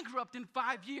bankrupt in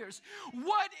 5 years?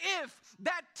 What if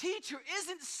that teacher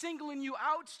isn't singling you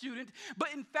out, student,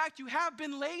 but in fact you have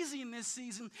been lazy in this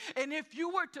season, and if you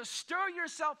were to stir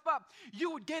yourself up,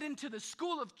 you would get into the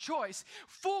school of choice,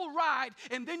 full ride,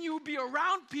 and then you would be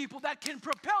around people that can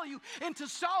propel you into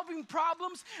solving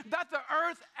problems that the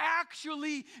earth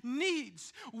actually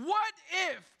needs? What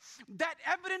if that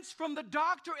evidence from the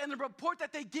doctor and the report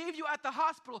that they gave you at the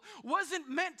hospital wasn't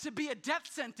meant to be a death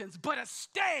sentence, but a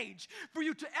stage for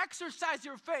you to exercise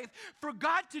your faith, for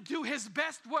God to do his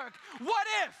best work? What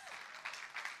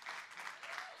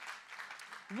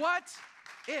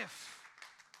if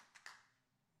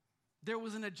there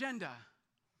was an agenda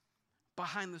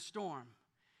behind the storm,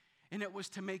 and it was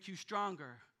to make you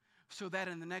stronger so that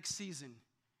in the next season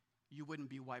you wouldn't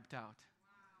be wiped out?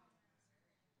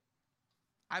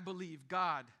 I believe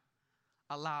God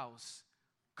allows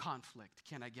conflict.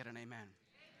 Can I get an amen?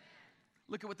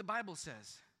 Look at what the Bible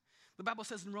says. The Bible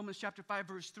says in Romans chapter 5,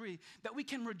 verse 3, that we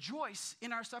can rejoice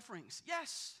in our sufferings.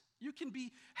 Yes, you can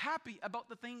be happy about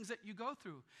the things that you go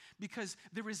through because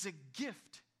there is a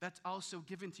gift that's also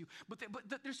given to you.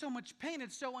 But there's so much pain,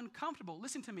 it's so uncomfortable.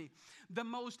 Listen to me. The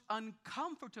most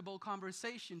uncomfortable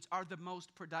conversations are the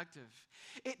most productive.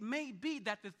 It may be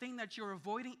that the thing that you're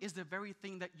avoiding is the very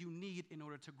thing that you need in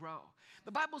order to grow.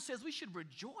 The Bible says we should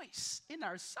rejoice in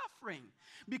our suffering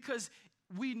because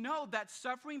we know that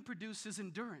suffering produces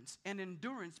endurance, and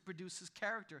endurance produces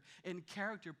character, and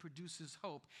character produces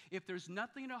hope. If there's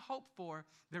nothing to hope for,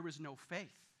 there is no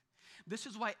faith. This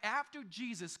is why after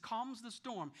Jesus calms the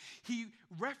storm, he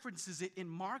references it in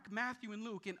Mark, Matthew, and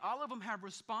Luke, and all of them have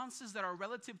responses that are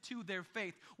relative to their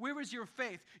faith. Where is your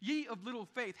faith? Ye of little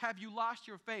faith, have you lost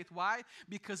your faith? Why?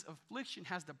 Because affliction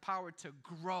has the power to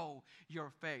grow your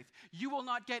faith. You will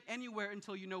not get anywhere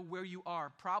until you know where you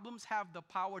are. Problems have the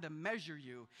power to measure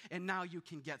you, and now you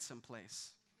can get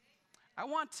someplace. I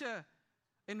want to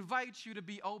invite you to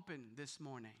be open this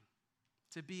morning,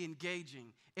 to be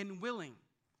engaging and willing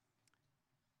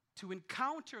to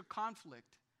encounter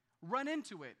conflict, run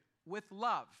into it with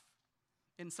love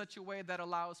in such a way that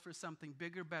allows for something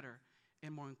bigger, better,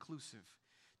 and more inclusive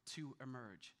to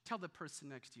emerge. Tell the person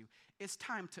next to you, it's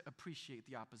time to appreciate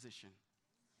the opposition.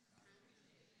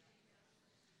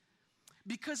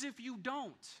 Because if you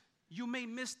don't, you may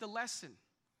miss the lesson.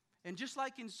 And just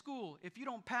like in school, if you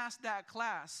don't pass that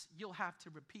class, you'll have to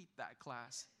repeat that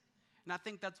class. And I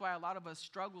think that's why a lot of us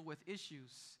struggle with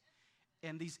issues.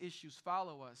 And these issues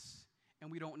follow us, and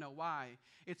we don't know why.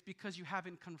 It's because you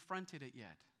haven't confronted it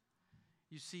yet.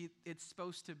 You see, it's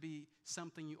supposed to be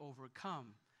something you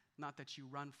overcome, not that you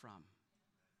run from.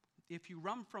 If you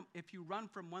run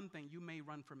from one thing, you may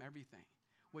run from everything.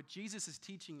 What Jesus is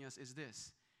teaching us is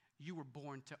this: you were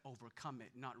born to overcome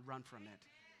it, not run from it.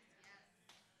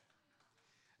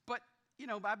 But,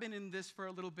 I've been in this for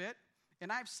a little bit,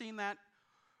 and I've seen that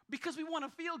because we want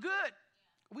to feel good.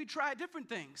 We try different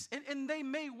things, and they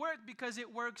may work because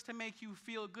it works to make you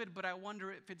feel good, but I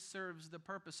wonder if it serves the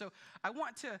purpose. So I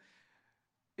want to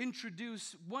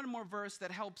introduce one more verse that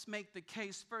helps make the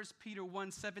case. 1 Peter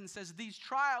 1:7 says, these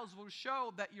trials will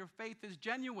show that your faith is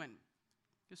genuine.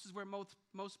 This is where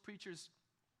most preachers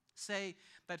say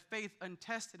that faith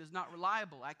untested is not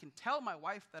reliable. I can tell my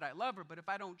wife that I love her, but if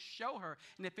I don't show her,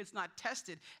 and if it's not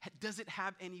tested, does it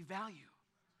have any value?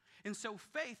 And so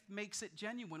faith makes it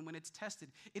genuine when it's tested.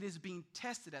 It is being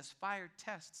tested as fire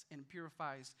tests and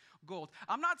purifies gold.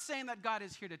 I'm not saying that God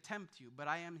is here to tempt you, but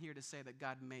I am here to say that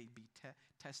God may be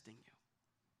testing you.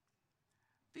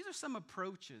 These are some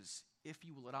approaches, if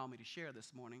you will allow me to share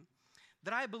this morning,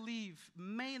 that I believe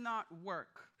may not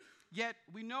work. Yet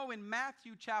we know in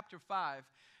Matthew chapter 5,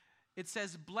 it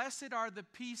says, blessed are the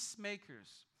peacemakers.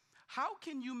 How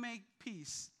can you make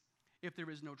peace if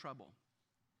there is no trouble?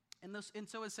 And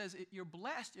so it says, you're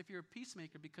blessed if you're a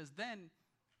peacemaker, because then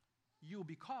you'll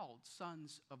be called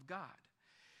sons of God.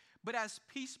 But as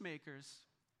peacemakers,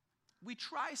 we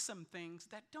try some things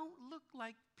that don't look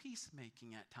like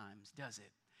peacemaking at times, does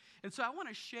it? And so I want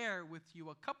to share with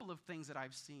you a couple of things that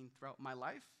I've seen throughout my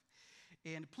life.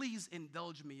 And please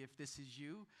indulge me if this is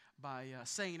you by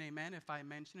saying amen if I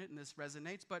mention it and this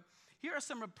resonates. But here are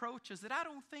some approaches that I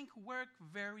don't think work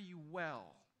very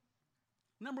well.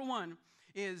 Number one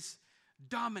is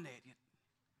dominated.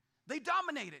 They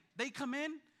dominate it. They come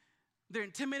in, they're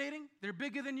intimidating, they're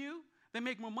bigger than you, they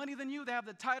make more money than you, they have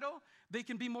the title, they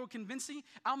can be more convincing.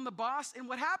 I'm the boss. And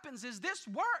what happens is this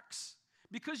works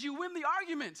because you win the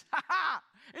argument,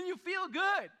 and you feel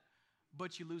good,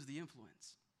 but you lose the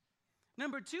influence.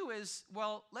 Number two is,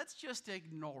 well, let's just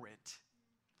ignore it.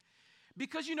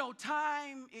 Because,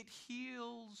 time, it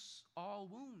heals all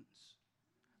wounds.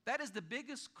 That is the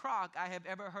biggest crock I have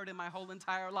ever heard in my whole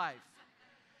entire life.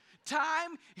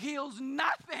 Time heals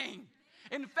nothing.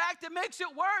 In fact, it makes it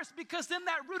worse because then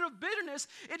that root of bitterness,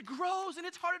 it grows and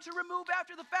it's harder to remove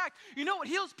after the fact. You know what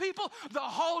heals people? The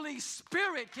Holy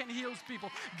Spirit can heal people.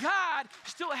 God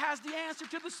still has the answer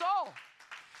to the soul.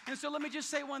 And so let me just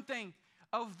say one thing.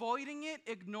 Avoiding it,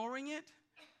 ignoring it,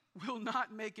 will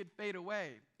not make it fade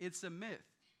away. It's a myth.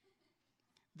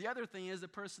 The other thing is the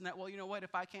person that, well, you know what,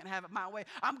 if I can't have it my way,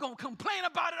 I'm going to complain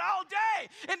about it all day,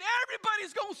 and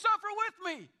everybody's going to suffer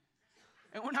with me.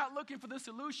 And we're not looking for the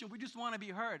solution. We just want to be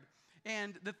heard.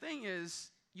 And the thing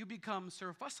is, you become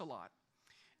Sir Fuss-a-Lot,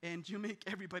 and you make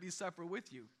everybody suffer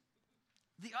with you.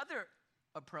 The other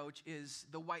approach is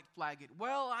the white flag it.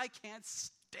 Well, I can't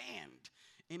stand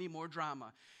any more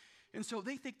drama. And so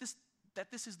they think that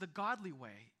this is the godly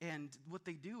way. And what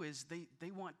they do is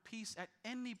they want peace at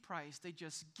any price. They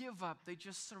just give up. They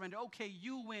just surrender. Okay,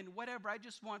 you win, whatever. I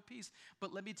just want peace.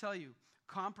 But let me tell you,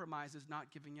 compromise is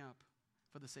not giving up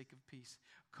for the sake of peace.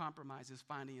 Compromise is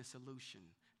finding a solution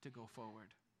to go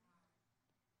forward.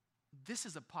 This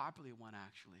is a popular one,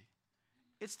 actually.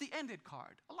 It's the ended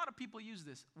card. A lot of people use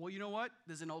this. Well, you know what?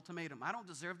 There's an ultimatum. I don't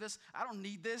deserve this. I don't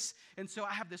need this. And so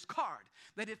I have this card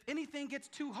that if anything gets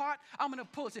too hot, I'm going to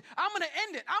pull it. I'm going to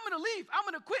end it. I'm going to leave. I'm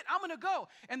going to quit. I'm going to go.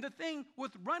 And the thing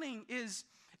with running is,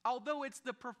 although it's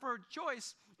the preferred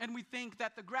choice, and we think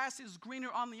that the grass is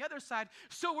greener on the other side,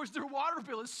 so is their water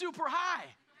bill. It's super high.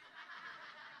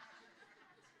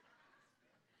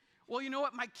 Well, you know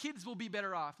what? My kids will be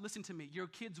better off. Listen to me. Your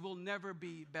kids will never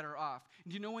be better off.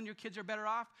 Do you know when your kids are better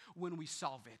off? When we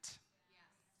solve it. Yes.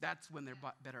 That's when they're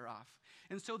better off.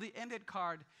 And so the ended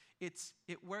card, it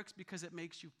works because it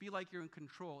makes you feel like you're in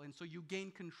control. And so you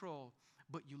gain control,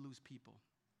 but you lose people.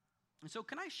 And so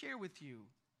can I share with you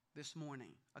this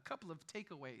morning a couple of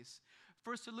takeaways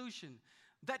for a solution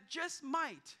that just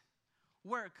might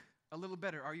work a little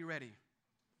better? Are you ready? Yes.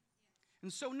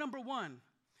 And so number one,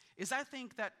 is I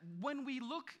think that when we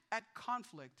look at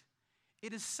conflict,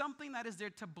 it is something that is there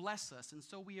to bless us, and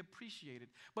so we appreciate it.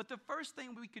 But the first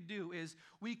thing we could do is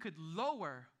we could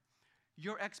lower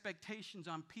your expectations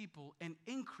on people and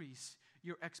increase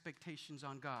your expectations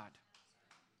on God.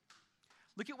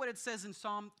 Look at what it says in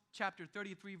Psalm chapter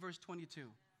 33, verse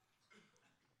 22.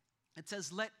 It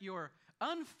says, "Let your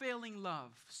unfailing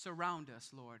love surround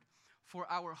us, Lord, for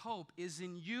our hope is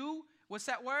in you." What's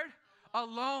that word?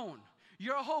 Alone.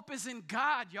 Your hope is in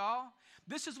God, y'all.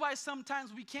 This is why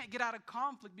sometimes we can't get out of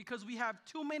conflict, because we have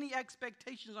too many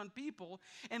expectations on people,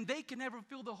 and they can never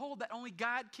fill the hole that only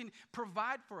God can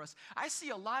provide for us. I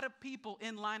see a lot of people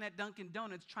in line at Dunkin'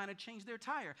 Donuts trying to change their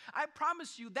tire. I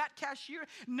promise you that cashier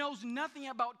knows nothing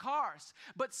about cars,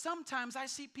 but sometimes I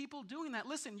see people doing that.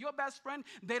 Listen, your best friend,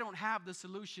 they don't have the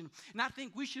solution, and I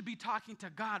think we should be talking to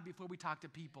God before we talk to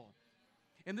people.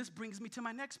 And this brings me to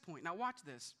my next point. Now watch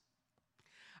this.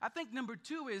 I think number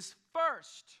two is,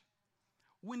 first,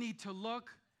 we need to look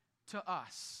to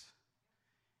us.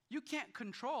 You can't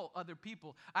control other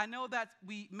people. I know that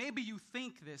maybe you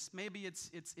think this, maybe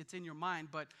it's in your mind,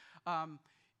 but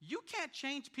you can't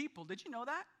change people. Did you know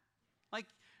that? Like,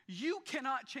 you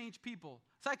cannot change people.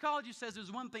 Psychology says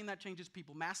there's one thing that changes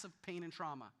people: massive pain and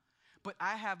trauma. But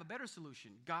I have a better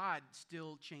solution. God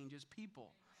still changes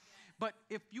people. But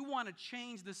if you want to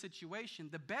change the situation,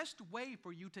 the best way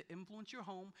for you to influence your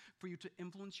home, for you to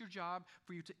influence your job,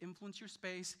 for you to influence your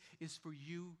space, is for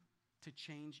you to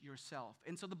change yourself.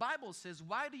 And so the Bible says,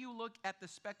 why do you look at the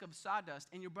speck of sawdust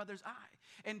in your brother's eye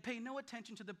and pay no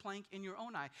attention to the plank in your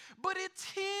own eye? But it's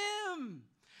him.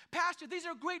 Pastor, these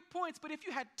are great points, but if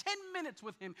you had 10 minutes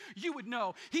with him, you would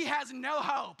know he has no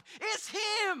hope. It's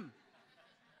him.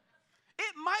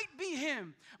 It might be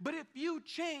him, but if you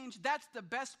change, that's the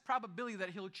best probability that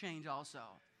he'll change also.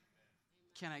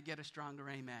 Can I get a stronger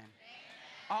amen? Amen.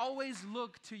 Always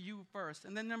look to you first.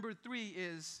 And then number three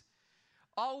is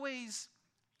always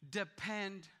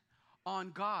depend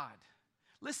on God.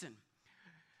 Listen,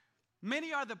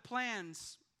 many are the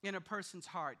plans in a person's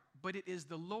heart, but it is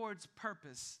the Lord's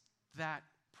purpose that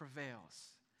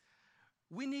prevails.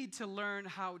 We need to learn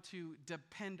how to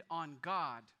depend on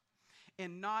God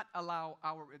and not allow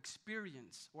our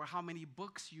experience, or how many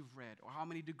books you've read, or how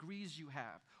many degrees you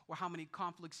have, or how many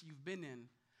conflicts you've been in,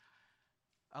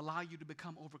 allow you to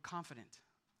become overconfident.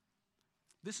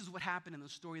 This is what happened in the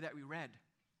story that we read.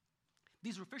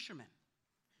 These were fishermen.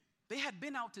 They had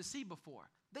been out to sea before.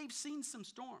 They've seen some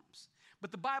storms.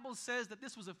 But the Bible says that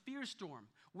this was a fierce storm.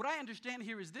 What I understand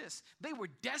here is this: they were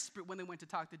desperate when they went to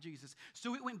talk to Jesus.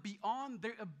 So it went beyond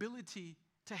their ability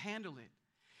to handle it.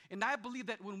 And I believe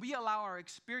that when we allow our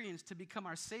experience to become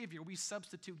our Savior, we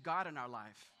substitute God in our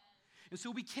life. And so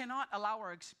we cannot allow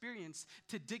our experience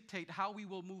to dictate how we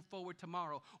will move forward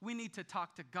tomorrow. We need to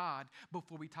talk to God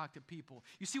before we talk to people.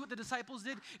 You see what the disciples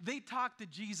did? They talked to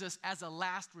Jesus as a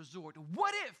last resort.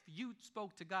 What if you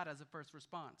spoke to God as a first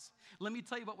response? Let me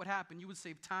tell you what would happen. You would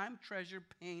save time, treasure,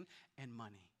 pain, and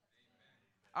money.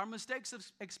 Are mistakes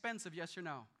expensive, yes or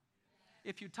no?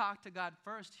 If you talk to God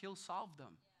first, he'll solve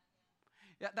them.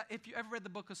 Yeah, if you ever read the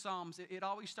book of Psalms, it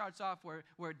always starts off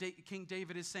where King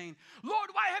David is saying, Lord,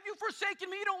 why have you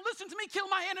forsaken me? You don't listen to me, kill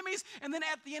my enemies. And then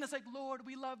at the end, it's like, Lord,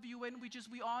 we love you and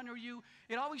we honor you.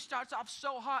 It always starts off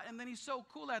so hot, and then he's so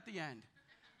cool at the end.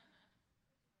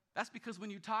 That's because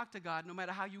when you talk to God, no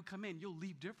matter how you come in, you'll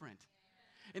leave different.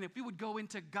 And if we would go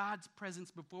into God's presence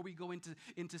before we go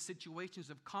into situations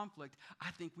of conflict,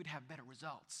 I think we'd have better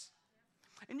results.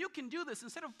 And you can do this.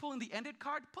 Instead of pulling the ended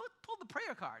card, pull the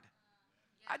prayer card.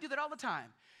 I do that all the time.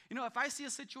 You know, if I see a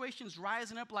situation's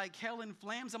rising up like hell in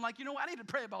flames, I'm like, you know what? I need to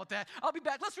pray about that. I'll be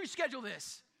back. Let's reschedule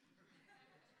this.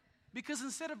 Because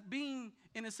instead of being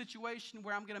in a situation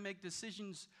where I'm going to make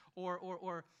decisions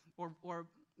or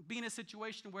be in a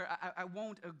situation where I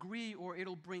won't agree, or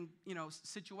it'll bring,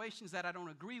 situations that I don't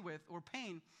agree with or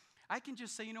pain, I can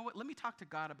just say, you know what, let me talk to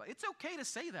God about it. It's okay to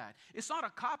say that. It's not a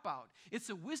cop-out. It's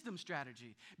a wisdom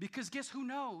strategy. Because guess who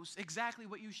knows exactly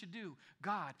what you should do?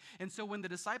 God. And so when the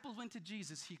disciples went to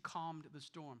Jesus, he calmed the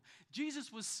storm.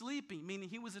 Jesus was sleeping, meaning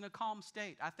he was in a calm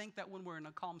state. I think that when we're in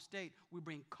a calm state, we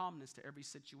bring calmness to every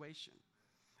situation.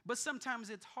 But sometimes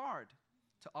it's hard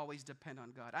to always depend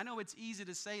on God. I know it's easy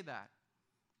to say that,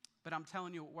 but I'm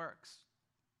telling you it works.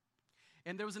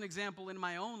 And there was an example in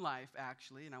my own life,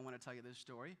 actually, and I want to tell you this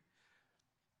story,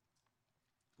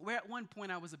 where at one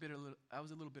point I was a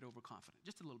little bit overconfident,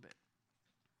 just a little bit.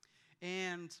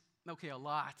 And, okay, a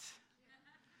lot.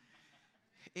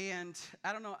 And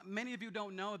I don't know, many of you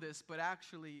don't know this, but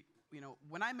actually,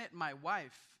 when I met my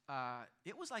wife,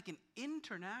 it was like an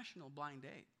international blind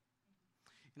date.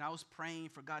 And I was praying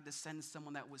for God to send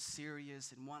someone that was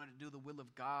serious and wanted to do the will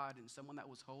of God, and someone that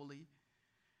was holy.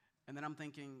 And then I'm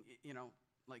thinking,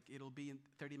 like it'll be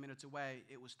 30 minutes away.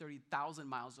 It was 30,000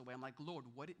 miles away. I'm like, Lord,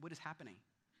 what is happening?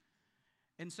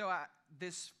 And so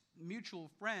this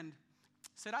mutual friend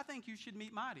said, I think you should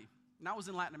meet Marty. And I was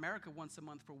in Latin America once a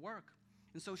month for work.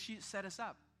 And so she set us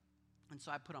up. And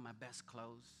so I put on my best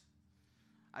clothes.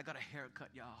 I got a haircut,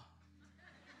 y'all.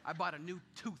 I bought a new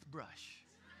toothbrush.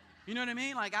 You know what I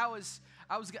mean? Like I was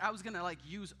gonna like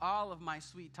use all of my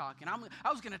sweet talk, and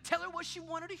I was gonna tell her what she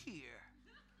wanted to hear.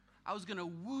 I was gonna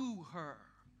woo her.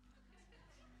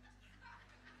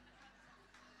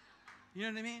 You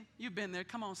know what I mean? You've been there.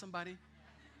 Come on, somebody.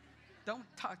 Don't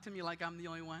talk to me like I'm the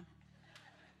only one.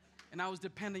 And I was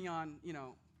depending on,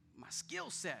 my skill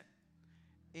set.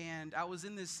 And I was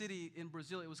in this city in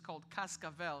Brazil. It was called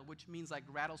Cascavel, which means like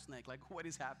rattlesnake. Like, what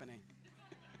is happening?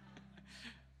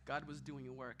 God was doing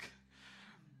a work.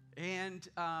 And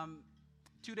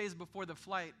 2 days before the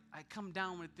flight, I come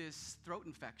down with this throat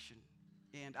infection.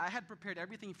 And I had prepared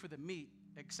everything for the meet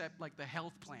except like the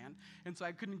health plan. And so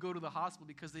I couldn't go to the hospital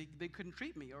because they couldn't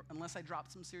treat me unless I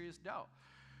dropped some serious dough.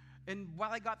 And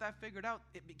while I got that figured out,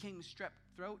 it became strep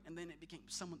throat, and then it became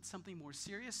something more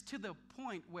serious, to the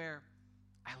point where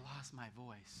I lost my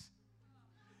voice.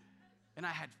 And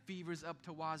I had fevers up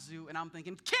to wazoo, and I'm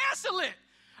thinking, cancel it!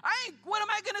 What am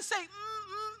I going to say?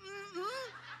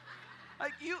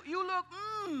 Like, you look,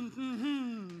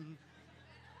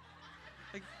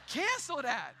 Like, cancel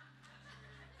that.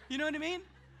 You know what I mean?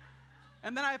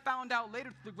 And then I found out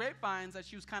later through the grapevines that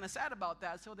she was kind of sad about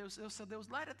that, so there was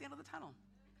light at the end of the tunnel.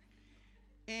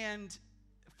 And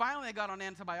finally I got on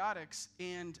antibiotics,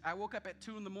 and I woke up at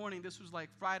 2 in the morning. This was like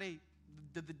Friday,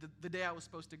 the day I was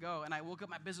supposed to go, and I woke up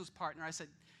my business partner. I said,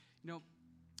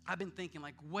 I've been thinking,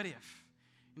 like, what if?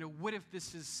 What if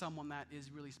this is someone that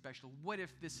is really special? What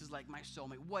if this is like my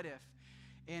soulmate? What if?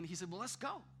 And he said, well, let's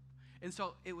go. And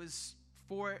so it was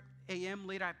 4 a.m.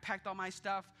 later. I packed all my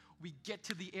stuff. We get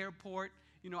to the airport.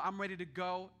 I'm ready to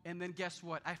go. And then guess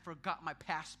what? I forgot my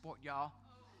passport, y'all.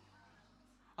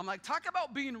 I'm like, talk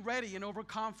about being ready and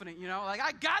overconfident, Like,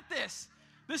 I got this.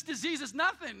 This disease is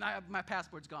nothing. My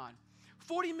passport's gone.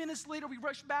 40 minutes later, we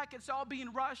rush back. It's all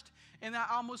being rushed. And I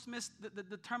almost missed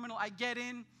the terminal. I get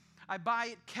in. I buy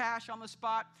it cash on the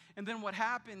spot. And then what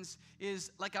happens is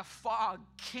like a fog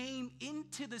came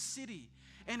into the city,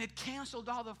 and it canceled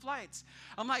all the flights.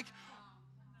 I'm like,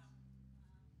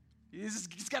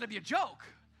 it's got to be a joke.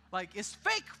 Like, it's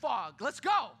fake fog. Let's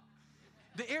go.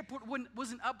 The airport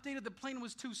wasn't updated. The plane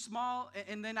was too small.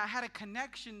 And then I had a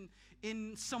connection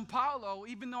in Sao Paulo,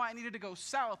 even though I needed to go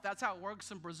south. That's how it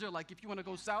works in Brazil. Like, if you want to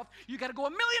go south, you got to go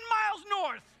 1,000,000 miles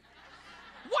north.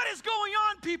 What is going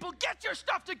on, people? Get your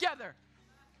stuff together.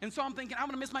 And so I'm thinking, I'm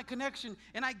going to miss my connection.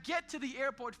 And I get to the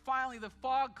airport. Finally, the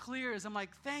fog clears. I'm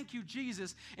like, thank you,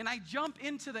 Jesus. And I jump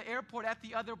into the airport at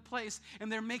the other place,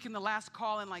 and they're making the last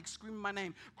call and like screaming my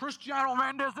name. Cristiano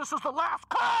Mendes, this is the last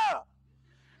call.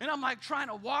 And I'm like trying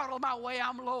to waddle my way.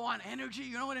 I'm low on energy.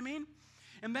 You know what I mean?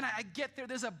 And then I get there.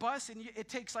 There's a bus, and it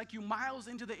takes like you miles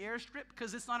into the airstrip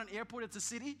because it's not an airport. It's a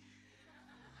city.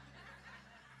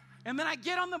 And then I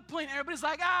get on the plane. Everybody's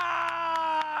like,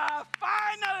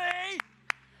 finally.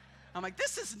 I'm like,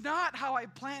 this is not how I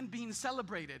planned being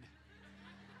celebrated.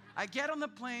 I get on the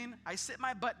plane, I sit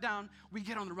my butt down, we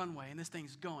get on the runway, and this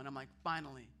thing's going. I'm like,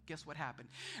 finally, guess what happened?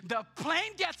 The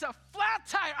plane gets a flat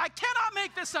tire. I cannot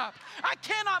make this up. I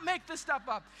cannot make this stuff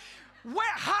up.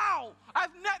 Where? How? I've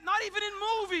not even in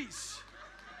movies.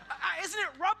 Isn't it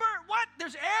rubber? What?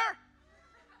 There's air?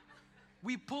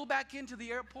 We pull back into the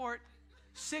airport.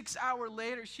 6 hours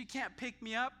later, she can't pick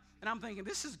me up, and I'm thinking,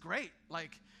 this is great.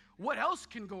 Like, what else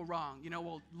can go wrong? You know,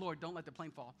 well, Lord, don't let the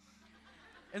plane fall.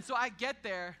 And so I get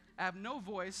there, I have no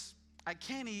voice, I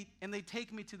can't eat, and they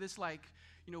take me to this like,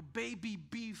 you know, baby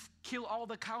beef, kill all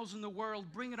the cows in the world,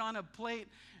 bring it on a plate.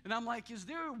 And I'm like, is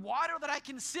there water that I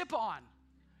can sip on?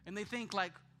 And they think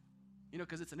like, you know,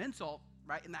 because it's an insult,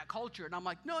 right, in that culture. And I'm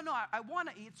like, no, I want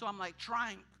to eat, so I'm like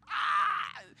trying.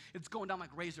 It's going down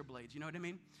like razor blades, you know what I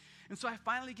mean? And so I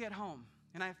finally get home,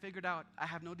 and I figured out I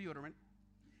have no deodorant.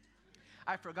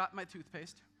 I forgot my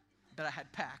toothpaste that I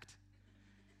had packed.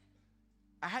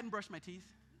 I hadn't brushed my teeth.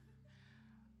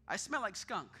 I smell like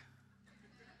skunk.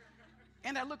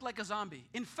 And I look like a zombie.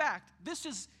 In fact, this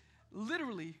is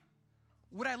literally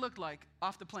what I looked like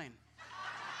off the plane.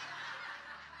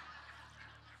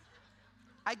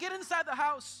 I get inside the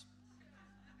house,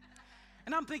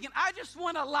 and I'm thinking, I just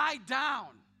want to lie down.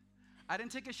 I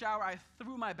didn't take a shower. I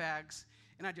threw my bags,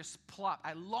 and I just plopped.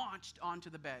 I launched onto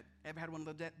the bed. Ever had one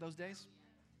of those days?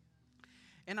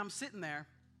 And I'm sitting there,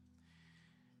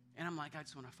 and I'm like, I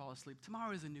just want to fall asleep.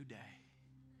 Tomorrow is a new day.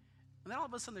 And then all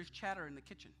of a sudden, there's chatter in the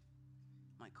kitchen.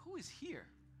 I'm like, who is here?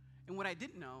 And what I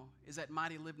didn't know is that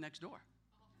Marty lived next door.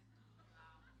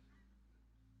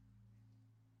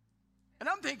 And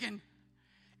I'm thinking,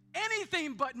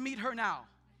 anything but meet her now.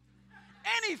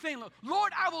 Anything.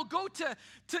 Lord, I will go to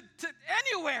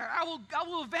anywhere. I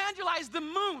will evangelize the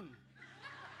moon.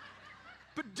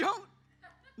 But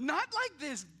not like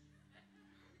this.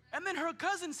 And then her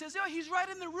cousin says, yo, he's right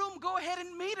in the room. Go ahead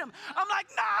and meet him. I'm like,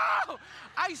 no.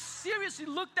 I seriously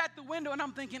looked at the window, and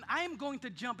I'm thinking, I am going to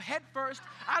jump head first.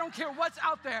 I don't care what's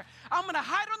out there. I'm going to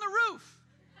hide on the roof.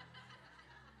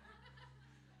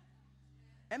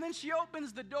 And then she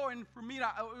opens the door, and for me,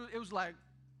 it was like,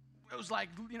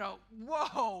 you know,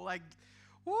 whoa, like,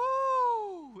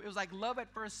 woo. It was like love at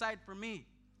first sight for me.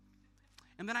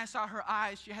 And then I saw her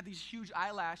eyes. She had these huge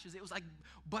eyelashes. It was like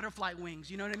butterfly wings,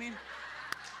 you know what I mean?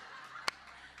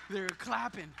 They were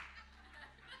clapping.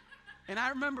 And I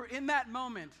remember in that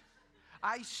moment,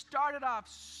 I started off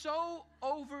so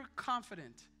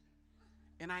overconfident,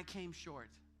 and I came short.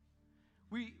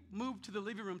 We moved to the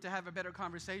living room to have a better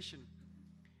conversation.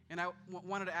 And I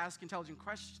wanted to ask intelligent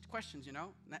questions, you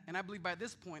know? And I believe by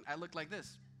this point, I looked like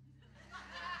this.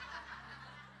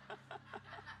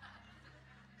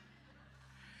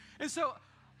 And so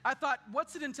I thought,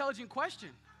 what's an intelligent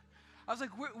question? I was like,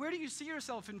 where do you see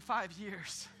yourself in 5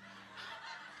 years?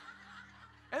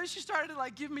 And then she started to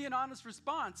like give me an honest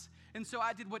response. And so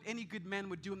I did what any good man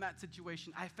would do in that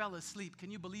situation. I fell asleep. Can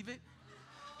you believe it?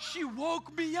 She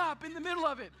woke me up in the middle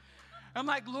of it. I'm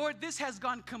like, Lord, this has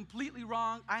gone completely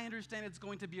wrong. I understand it's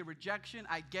going to be a rejection.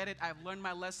 I get it. I've learned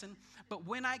my lesson. But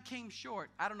when I came short,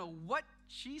 I don't know what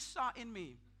she saw in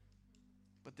me.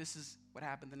 But this is what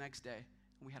happened the next day.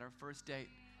 We had our first date.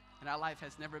 And our life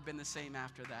has never been the same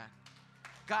after that.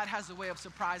 God has a way of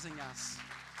surprising us.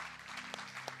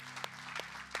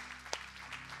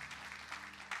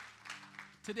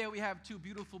 Today we have 2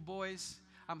 beautiful boys.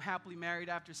 I'm happily married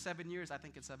after 7 years. I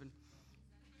think it's 7.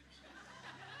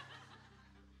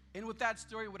 And with that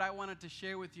story, what I wanted to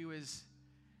share with you is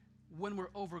when we're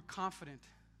overconfident,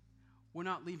 we're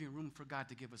not leaving room for God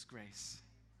to give us grace.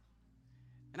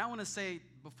 And I want to say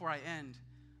before I end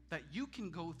that you can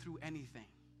go through anything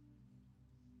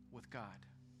with God.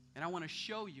 And I want to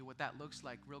show you what that looks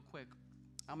like real quick.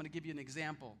 I'm going to give you an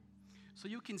example so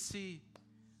you can see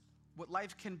what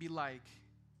life can be like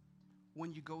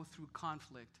when you go through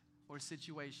conflict or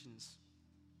situations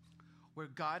where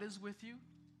God is with you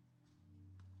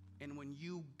and when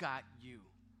you got you.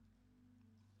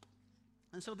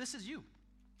 And so this is you.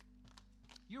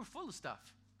 You're full of stuff.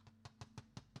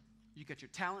 You got your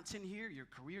talents in here, your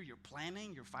career, your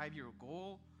planning, your 5-year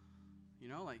goal, you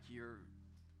know, like your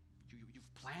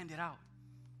You've planned it out.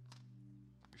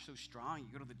 You're so strong. You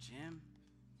go to the gym.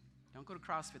 Don't go to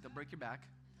CrossFit. They'll break your back.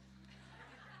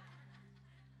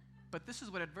 But this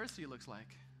is what adversity looks like.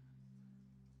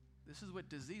 This is what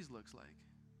disease looks like.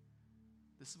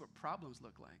 This is what problems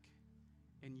look like.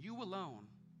 And you alone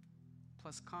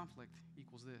plus conflict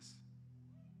equals this.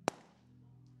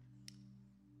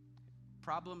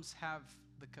 Problems have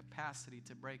the capacity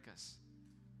to break us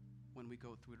when we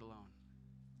go through it alone.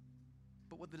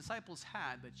 But what the disciples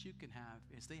had that you can have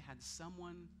is they had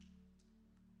someone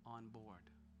on board.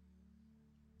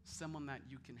 Someone that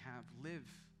you can have live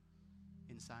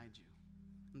inside you.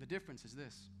 And the difference is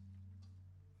this.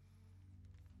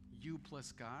 You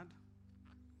plus God,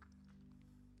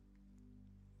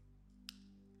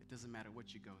 it doesn't matter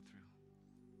what you go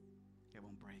through. It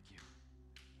won't break you.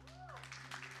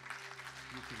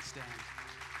 You can stand.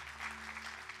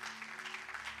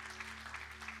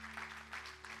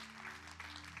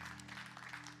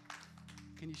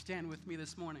 Can you stand with me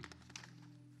this morning?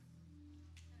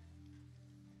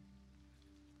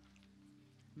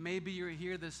 Maybe you're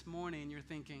here this morning and you're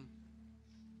thinking,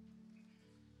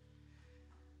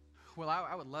 well,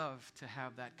 I would love to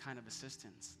have that kind of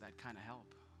assistance, that kind of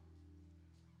help.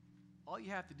 All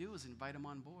you have to do is invite them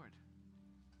on board.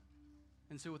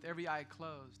 And so with every eye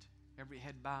closed, every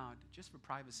head bowed, just for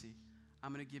privacy,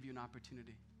 I'm going to give you an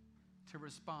opportunity to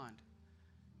respond.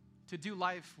 To do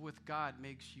life with God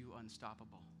makes you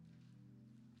unstoppable.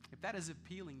 If that is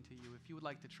appealing to you, if you would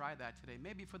like to try that today,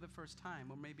 maybe for the first time,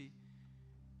 or maybe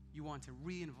you want to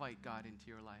re-invite God into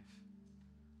your life,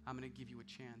 I'm going to give you a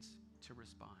chance to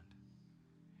respond.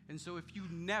 And so if you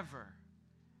never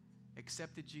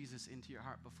accepted Jesus into your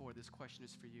heart before, this question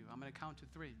is for you. I'm going to count to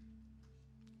 3.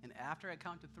 And after I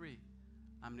count to 3,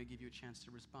 I'm going to give you a chance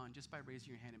to respond just by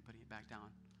raising your hand and putting it back down.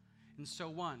 And so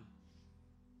 1,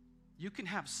 you can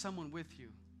have someone with you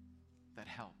that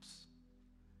helps.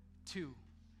 2,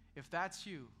 if that's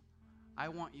you, I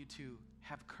want you to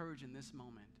have courage in this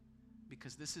moment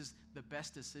because this is the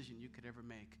best decision you could ever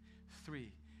make.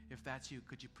 3, if that's you,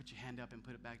 could you put your hand up and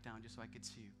put it back down just so I could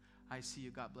see you? I see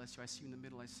you. God bless you. I see you in the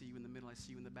middle. I see you in the middle. I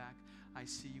see you in the back. I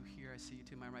see you here. I see you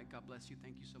to my right. God bless you.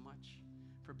 Thank you so much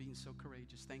for being so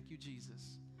courageous. Thank you,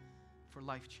 Jesus, for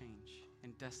life change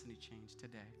and destiny change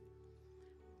today.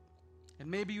 And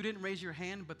maybe you didn't raise your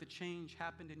hand, but the change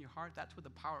happened in your heart. That's where the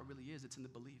power really is. It's in the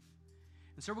belief.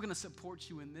 And so we're going to support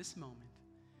you in this moment.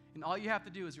 And all you have to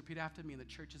do is repeat after me, and the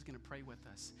church is going to pray with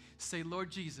us. Say,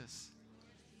 Lord Jesus,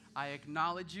 I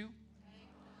acknowledge you,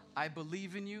 I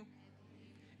believe in you,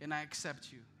 and I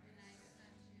accept you.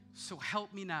 So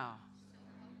help me now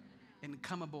and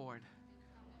come aboard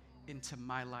into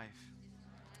my life.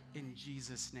 In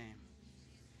Jesus' name.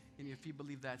 And if you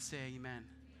believe that, say amen.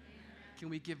 Can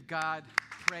we give God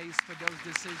praise for those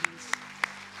decisions?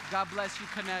 God bless you,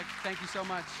 Connect. Thank you so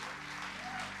much.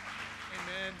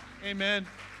 Amen. Amen.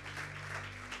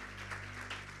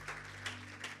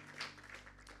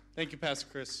 Thank you, Pastor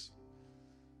Cris.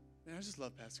 Man, I just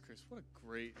love Pastor Cris. What a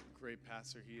great, great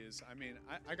pastor he is. I mean,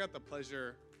 I got the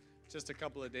pleasure just a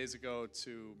couple of days ago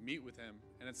to meet with him.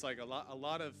 And it's like a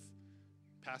lot of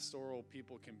pastoral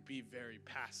people can be very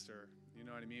pastor, you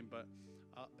know what I mean? But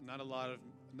not a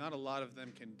lot of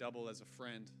them can double as a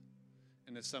friend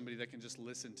and as somebody that can just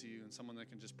listen to you and someone that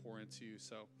can just pour into you.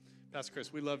 So, Pastor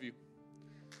Cris, we love you.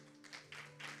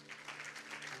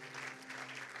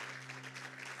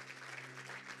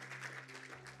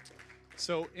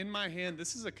 So in my hand,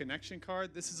 this is a connection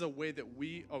card. This is a way that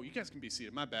you guys can be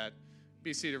seated. My bad.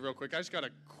 Be seated real quick. I just got a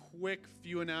quick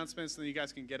few announcements, and then you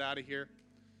guys can get out of here.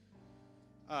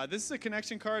 This is a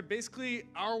connection card, basically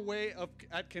our way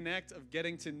at Connect of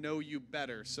getting to know you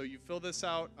better. So you fill this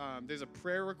out. There's a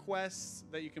prayer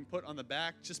request that you can put on the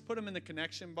back. Just put them in the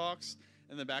connection box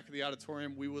in the back of the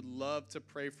auditorium. We would love to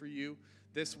pray for you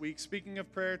this week. Speaking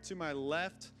of prayer, to my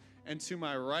left and to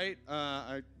my right,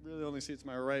 I really only see it to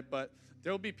my right, but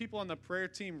there will be people on the prayer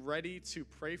team ready to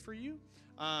pray for you.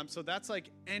 So that's like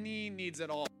any needs at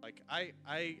all. Like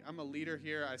I'm a leader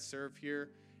here. I serve here.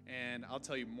 And I'll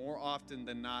tell you, more often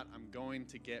than not, I'm going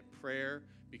to get prayer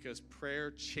because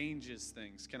prayer changes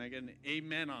things. Can I get an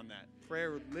amen on that?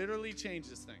 Prayer literally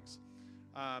changes things.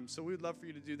 So we would love for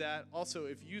you to do that. Also,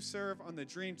 if you serve on the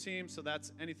Dream Team, so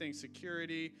that's anything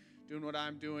security, doing what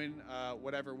I'm doing,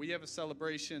 whatever. We have a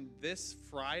celebration this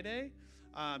Friday.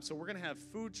 So we're going to have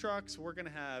food trucks. We're going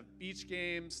to have beach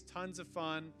games, tons of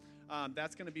fun.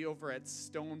 That's going to be over at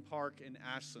Stone Park in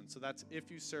Ashland. So that's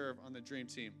if you serve on the Dream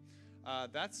Team.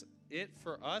 That's it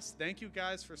for us. Thank you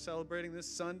guys for celebrating this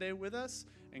Sunday with us,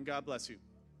 and God bless you.